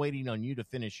home waiting on you to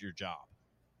finish your job.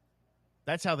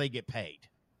 That's how they get paid.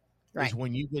 Right. Is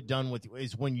when you get done with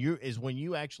is when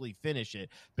you actually finish it.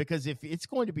 Because if it's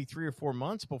going to be 3 or 4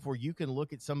 months before you can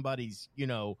look at somebody's,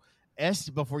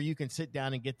 before you can sit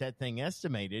down and get that thing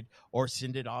estimated or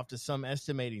send it off to some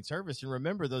estimating service. And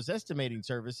remember, those estimating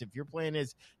service, if your plan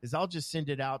is I'll just send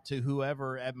it out to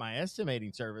whoever at my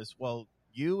estimating service, well,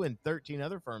 you and 13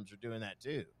 other firms are doing that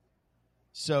too.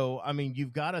 So,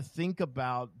 you've got to think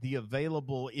about the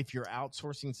available, if you're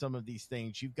outsourcing some of these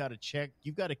things, you've got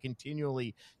to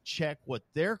continually check what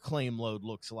their claim load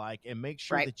looks like and make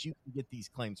sure that you can get these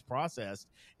claims processed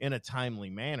in a timely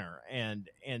manner. And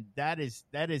that is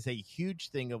a huge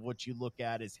thing of what you look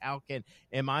at is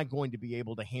am I going to be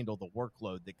able to handle the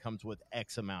workload that comes with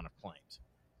X amount of claims?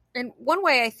 And one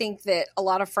way I think that a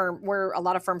lot of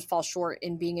firms fall short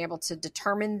in being able to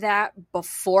determine that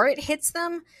before it hits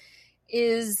them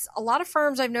is a lot of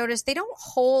firms I've noticed, they don't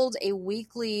hold a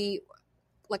weekly,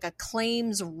 like a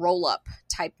claims roll-up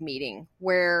type meeting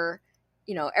where,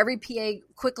 every PA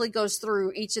quickly goes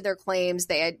through each of their claims.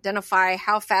 They identify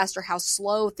how fast or how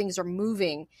slow things are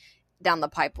moving down the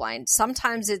pipeline.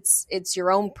 Sometimes it's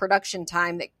your own production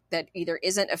time that either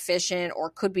isn't efficient or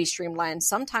could be streamlined.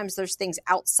 Sometimes there's things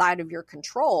outside of your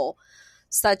control,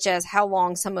 such as how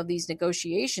long some of these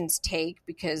negotiations take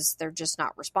because they're just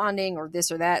not responding or this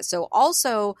or that. So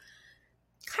also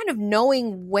kind of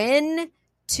knowing when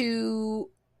to,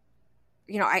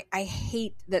 I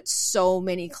hate that so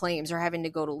many claims are having to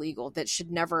go to legal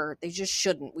that they just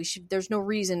shouldn't. There's no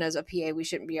reason as a PA we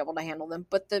shouldn't be able to handle them.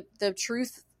 But the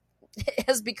truth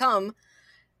has become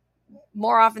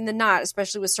more often than not,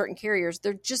 especially with certain carriers,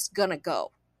 they're just going to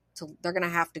go. So they're going to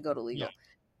have to go to legal. Yeah.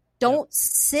 Don't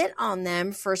sit on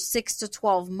them for 6 to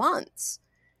 12 months.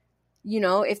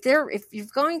 If you're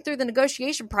going through the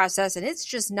negotiation process and it's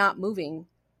just not moving,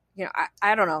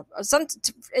 I don't know.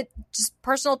 Just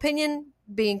personal opinion,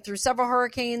 being through several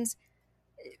hurricanes,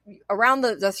 around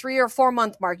the 3 or 4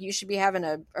 month mark, you should be having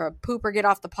a poop or get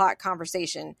off the pot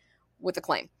conversation with the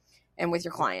claim and with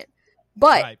your client.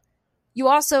 But you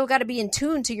also got to be in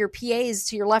tune to your PAs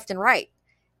to your left and right.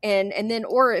 And then,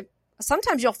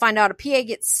 sometimes you'll find out a PA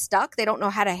gets stuck. They don't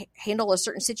know how to handle a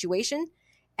certain situation,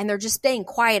 and they're just staying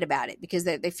quiet about it because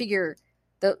they figure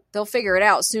they'll figure it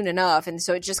out soon enough. And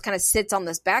so it just kind of sits on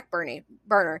this back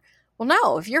burner. Well,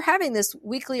 no, if you're having this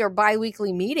weekly or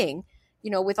biweekly meeting,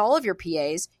 with all of your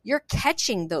PAs, you're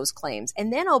catching those claims.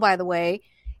 And then, oh, by the way,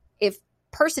 if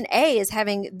person A is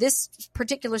having this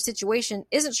particular situation,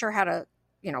 isn't sure how to,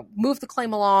 move the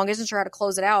claim along, isn't sure how to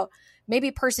close it out, maybe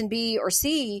person B or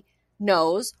C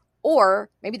knows, or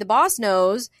maybe the boss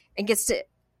knows and gets to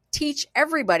teach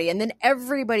everybody. And then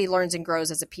everybody learns and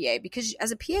grows as a PA, because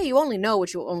as a PA, you only know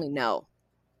what you only know.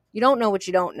 You don't know what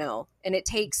you don't know. And it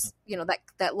takes,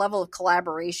 that level of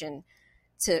collaboration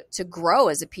to grow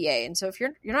as a PA. And so if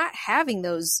you're not having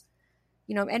those,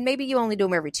 and maybe you only do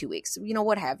them every 2 weeks,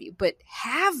 what have you, but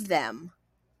have them.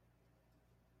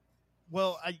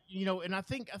 Well, and I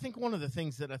think one of the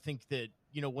things that I think that,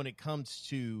 when it comes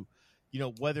to,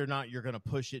 whether or not you're going to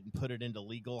push it and put it into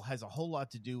legal has a whole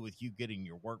lot to do with you getting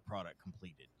your work product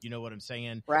completed. You know what I'm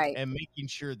saying? Right. And making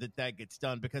sure that gets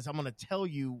done, because I'm going to tell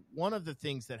you, one of the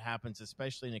things that happens,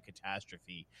 especially in a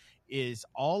catastrophe, is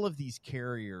all of these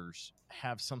carriers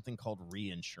have something called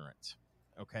reinsurance.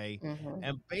 Okay. Mm-hmm.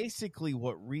 And basically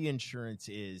what reinsurance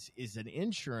is an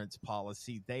insurance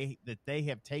policy that they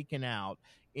have taken out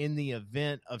in the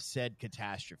event of said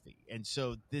catastrophe. And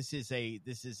so this is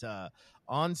a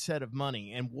onset of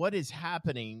money. And what is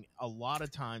happening a lot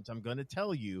of times, I'm going to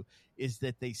tell you, is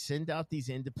that they send out these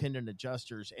independent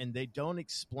adjusters and they don't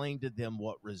explain to them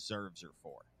what reserves are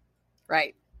for.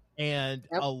 Right. And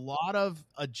a lot of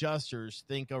adjusters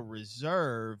think a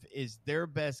reserve is their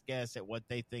best guess at what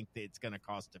they think that it's going to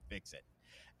cost to fix it.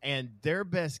 And their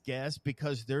best guess,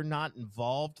 because they're not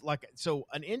involved, so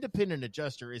an independent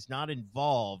adjuster is not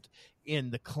involved in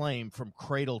the claim from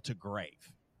cradle to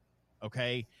grave.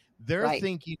 Okay. They're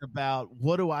thinking about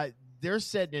they're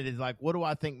setting it as like, what do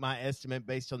I think my estimate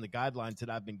based on the guidelines that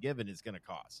I've been given is going to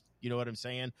cost? You know what I'm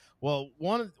saying? Well,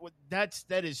 that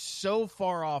is so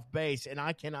far off base, and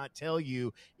I cannot tell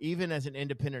you, even as an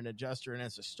independent adjuster and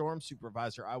as a storm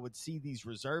supervisor, I would see these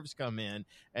reserves come in,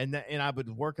 and I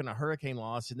would work in a hurricane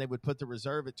loss, and they would put the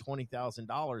reserve at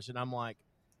 $20,000, and I'm like,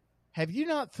 have you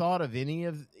not thought of any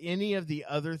of the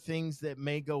other things that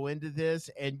may go into this?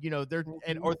 And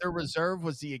or their reserve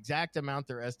was the exact amount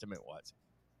their estimate was.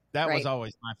 That was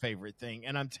always my favorite thing.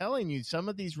 And I'm telling you, some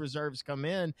of these reserves come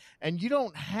in and you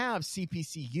don't have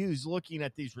CPCUs looking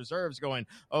at these reserves going,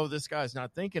 oh, this guy's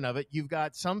not thinking of it. You've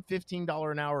got some $15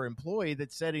 an hour employee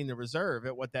that's setting the reserve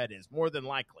at what that is, more than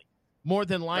likely.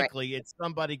 It's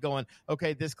somebody going,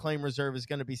 okay, this claim reserve is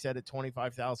going to be set at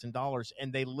 $25,000,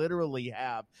 and they literally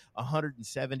have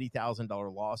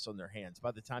 $170,000 loss on their hands by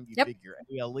the time you figure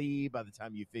ALE, by the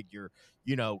time you figure,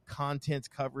 contents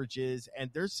coverages,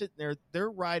 and they're sitting there, they're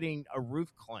writing a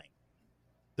roof claim.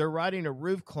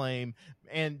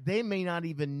 And they may not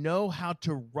even know how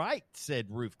to write said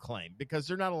roof claim because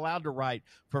they're not allowed to write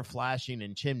for flashing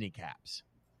and chimney caps.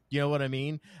 You know what I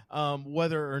mean?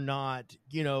 Whether or not,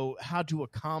 how to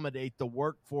accommodate the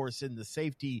workforce in the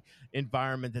safety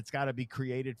environment that's got to be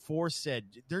created for said.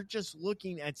 They're just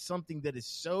looking at something that is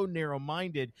so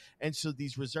narrow-minded. And so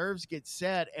these reserves get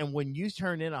set. And when you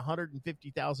turn in a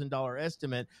 $150,000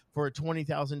 estimate for a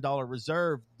 $20,000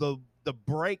 reserve, the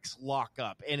brakes lock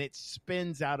up and it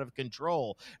spins out of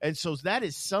control. And so that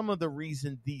is some of the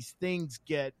reason these things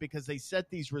get, because they set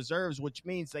these reserves, which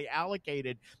means they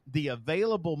allocated the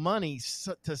available money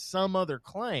to some other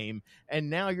claim. And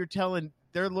now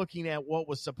they're looking at what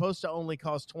was supposed to only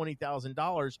cost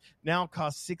 $20,000 now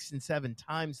costs 6 and 7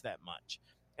 times that much.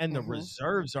 And the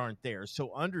reserves aren't there.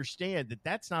 So understand that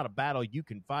that's not a battle you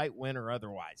can fight, win, or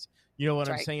otherwise. You know what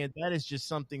I'm saying? That is just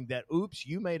something that, oops,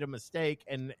 you made a mistake,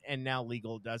 and now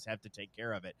legal does have to take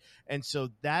care of it. And so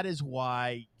that is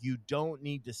why you don't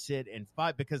need to sit and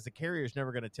fight, because the carrier is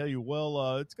never going to tell you,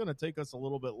 well, it's going to take us a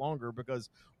little bit longer because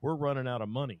we're running out of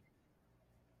money,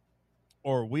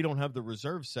 or we don't have the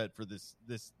reserve set for this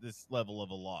level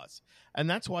of a loss. And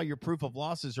that's why your proof of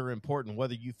losses are important,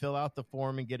 whether you fill out the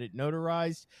form and get it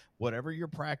notarized, whatever your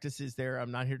practice is there. I'm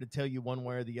not here to tell you one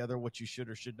way or the other what you should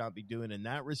or should not be doing in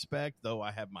that respect, though I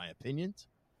have my opinions.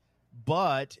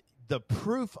 But the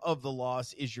proof of the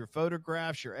loss is your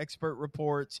photographs, your expert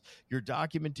reports, your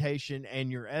documentation,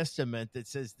 and your estimate that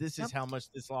says this is how much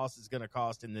this loss is going to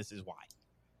cost and this is why.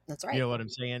 That's right. You know what I'm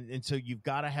saying? And so you've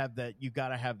got to have that. You've got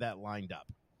to have that lined up.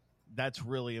 That's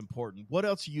really important. What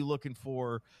else are you looking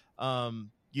for? When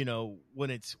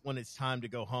it's time to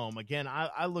go home. Again,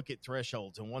 I look at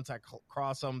thresholds, and once I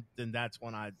cross them, then that's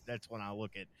when I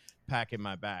look at packing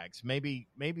my bags. Maybe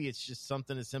it's just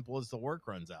something as simple as the work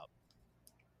runs out.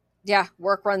 Yeah,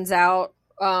 work runs out.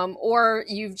 Or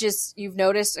you've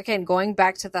noticed, again, going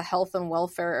back to the health and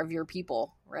welfare of your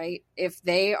people, right? If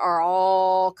they are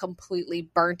all completely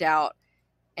burnt out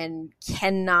and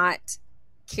cannot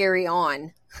carry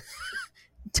on,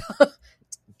 to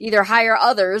either hire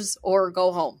others or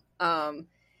go home. When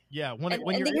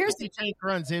your tank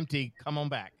runs empty, come on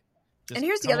back. And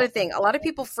here's the other thing. A lot of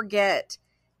people forget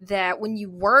that when you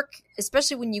work,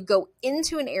 especially when you go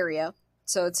into an area,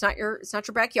 so it's not your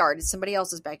backyard, it's somebody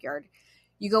else's backyard.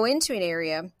 You go into an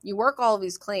area, you work all of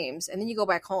these claims, and then you go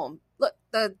back home. Look,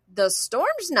 the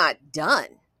storm's not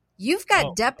done. You've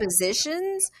got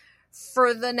depositions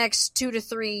for the next 2 to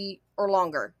 3 or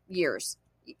longer years,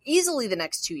 easily the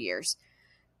next 2 years.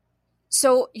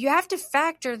 So you have to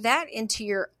factor that into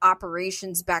your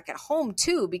operations back at home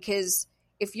too, because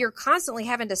if you're constantly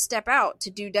having to step out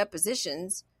to do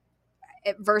depositions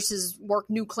versus work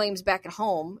new claims back at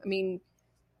home, I mean,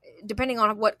 depending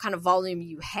on what kind of volume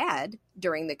you had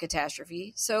during the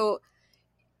catastrophe. So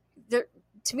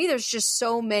to me, there's just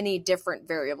so many different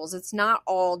variables. It's not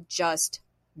all just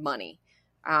money.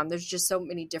 There's just so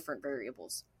many different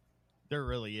variables. There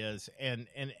really is. And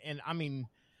I mean,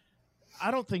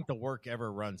 I don't think the work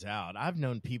ever runs out. I've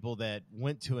known people that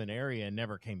went to an area and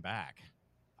never came back.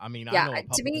 I mean, I know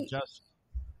to me,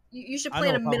 you should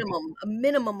plan a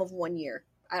minimum of 1 year.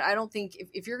 I don't think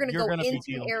if you're going to go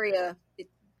into an area,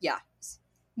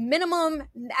 minimum,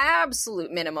 absolute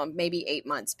minimum, maybe 8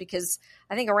 months, because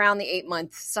I think around the 8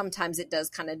 months, sometimes it does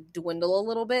kind of dwindle a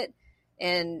little bit.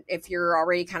 And if you're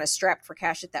already kind of strapped for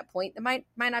cash at that point, it might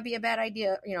not be a bad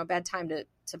idea, a bad time to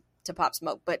pop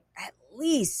smoke, but at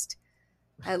least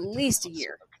a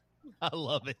year. I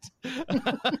love it.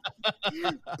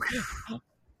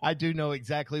 I do know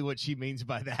exactly what she means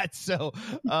by that. So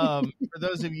for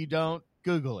those of you who don't,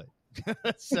 Google it.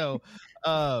 So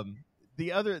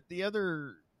the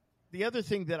other the other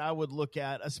thing that I would look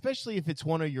at, especially if it's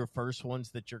one of your first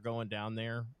ones that you're going down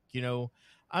there,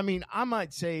 I mean, I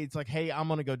might say it's like, hey, I'm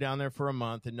going to go down there for a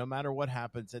month, and no matter what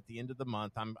happens at the end of the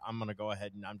month, I'm going to go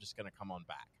ahead and I'm just going to come on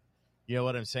back. You know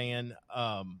what I'm saying?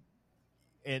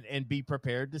 And be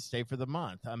prepared to stay for the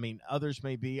month. I mean, others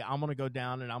may be, I'm going to go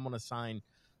down and I'm going to sign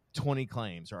 20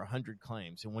 claims or 100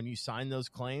 claims. And when you sign those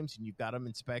claims and you've got them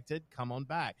inspected, come on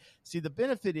back. See, the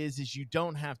benefit is you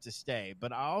don't have to stay.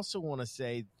 But I also want to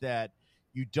say that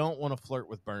you don't want to flirt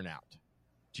with burnout.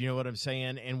 Do you know what I'm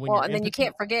saying? And then you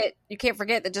can't forget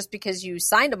that just because you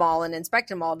signed them all and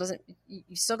inspected them all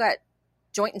you still got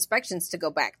joint inspections to go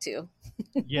back to.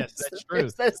 Yes, that's true.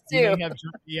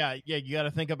 You got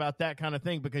to think about that kind of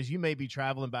thing because you may be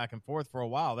traveling back and forth for a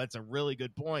while. That's a really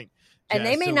good point, Jess. And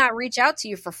they may not reach out to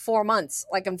you for 4 months.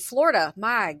 Like in Florida,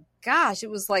 my gosh, it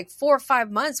was like 4 or 5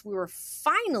 months. We were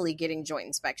finally getting joint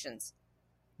inspections.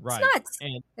 Right. It's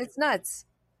nuts. It's nuts.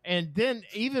 And then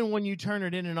even when you turn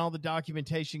it in and all the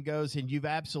documentation goes and you've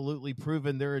absolutely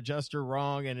proven their adjuster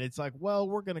wrong, and it's like, well,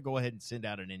 we're going to go ahead and send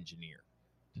out an engineer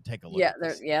to take a look.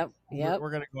 Yeah,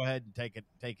 we're going to go ahead and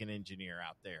take an engineer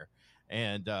out there,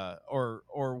 and or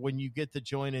when you get the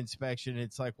joint inspection,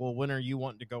 it's like, well, when are you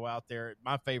wanting to go out there?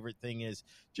 My favorite thing is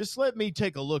just let me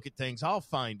take a look at things. I'll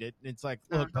find it. And it's like,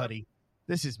 look, buddy,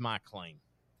 this is my claim.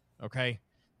 Okay.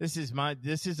 This is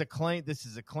a claim. This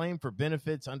is a claim for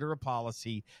benefits under a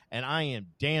policy, and I am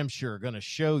damn sure going to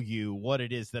show you what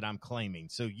it is that I'm claiming.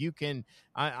 So you can,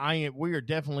 we are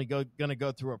definitely going to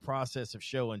go through a process of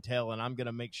show and tell, and I'm going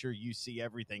to make sure you see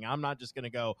everything. I'm not just going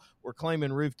to go, we're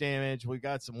claiming roof damage. We've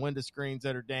got some window screens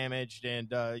that are damaged,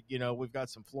 and we've got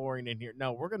some flooring in here.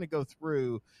 No, we're going to go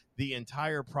through the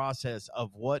entire process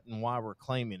of what and why we're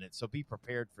claiming it. So be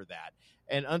prepared for that.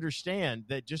 And understand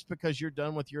that just because you're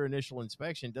done with your initial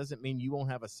inspection doesn't mean you won't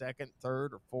have a second,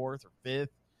 third, or fourth, or fifth.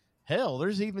 Hell,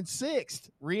 there's even sixth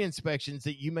re-inspections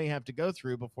that you may have to go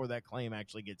through before that claim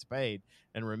actually gets paid.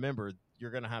 And remember,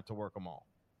 you're going to have to work them all.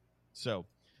 So,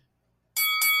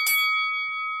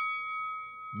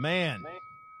 man,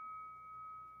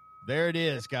 there it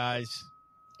is, guys.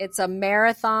 It's a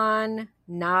marathon,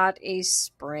 not a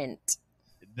sprint.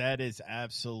 That is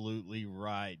absolutely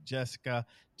right. Jessica,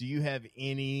 do you have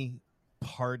any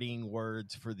parting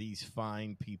words for these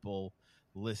fine people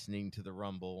listening to the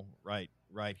Rumble right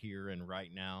here and right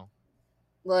now?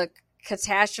 Look,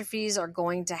 catastrophes are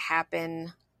going to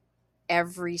happen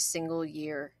every single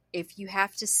year. If you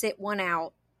have to sit one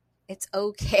out, it's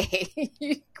okay.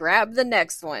 You grab the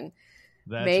next one.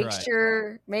 That's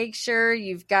right. Make sure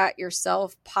you've got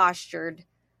yourself postured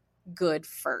good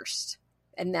first.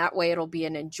 And that way it'll be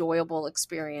an enjoyable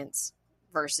experience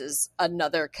versus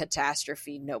another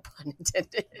catastrophe, no pun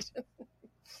intended.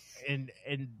 And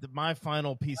my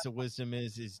final piece of wisdom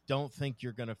is don't think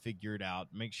you're going to figure it out.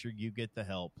 Make sure you get the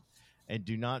help, and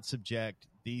do not subject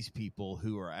these people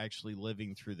who are actually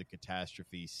living through the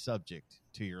catastrophe subject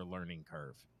to your learning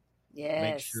curve. Yes.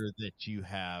 Make sure that you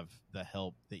have the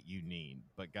help that you need.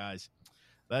 But guys,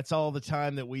 that's all the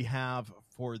time that we have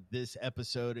for this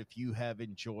episode. If you have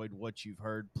enjoyed what you've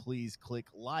heard, please click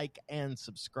like and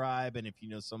subscribe. And if you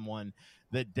know someone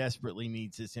that desperately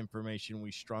needs this information,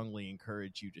 we strongly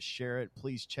encourage you to share it.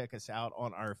 Please check us out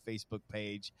on our Facebook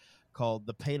page called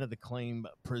The Pain of the Claim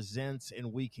Presents,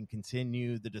 and we can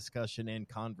continue the discussion and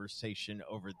conversation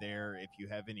over there. If you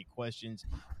have any questions,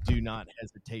 do not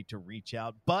hesitate to reach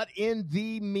out. But in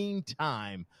the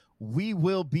meantime, we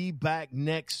will be back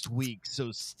next week,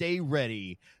 so stay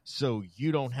ready so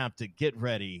you don't have to get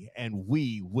ready, and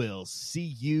we will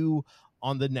see you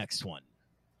on the next one.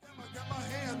 Got my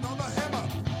hand on the hammer,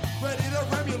 ready to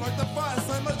ram you like the fire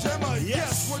slammer jammer.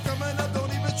 Yes, we're coming up,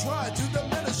 don't even try to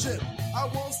diminish it. I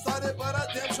won't start it, but I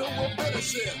damn sure will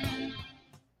finish it.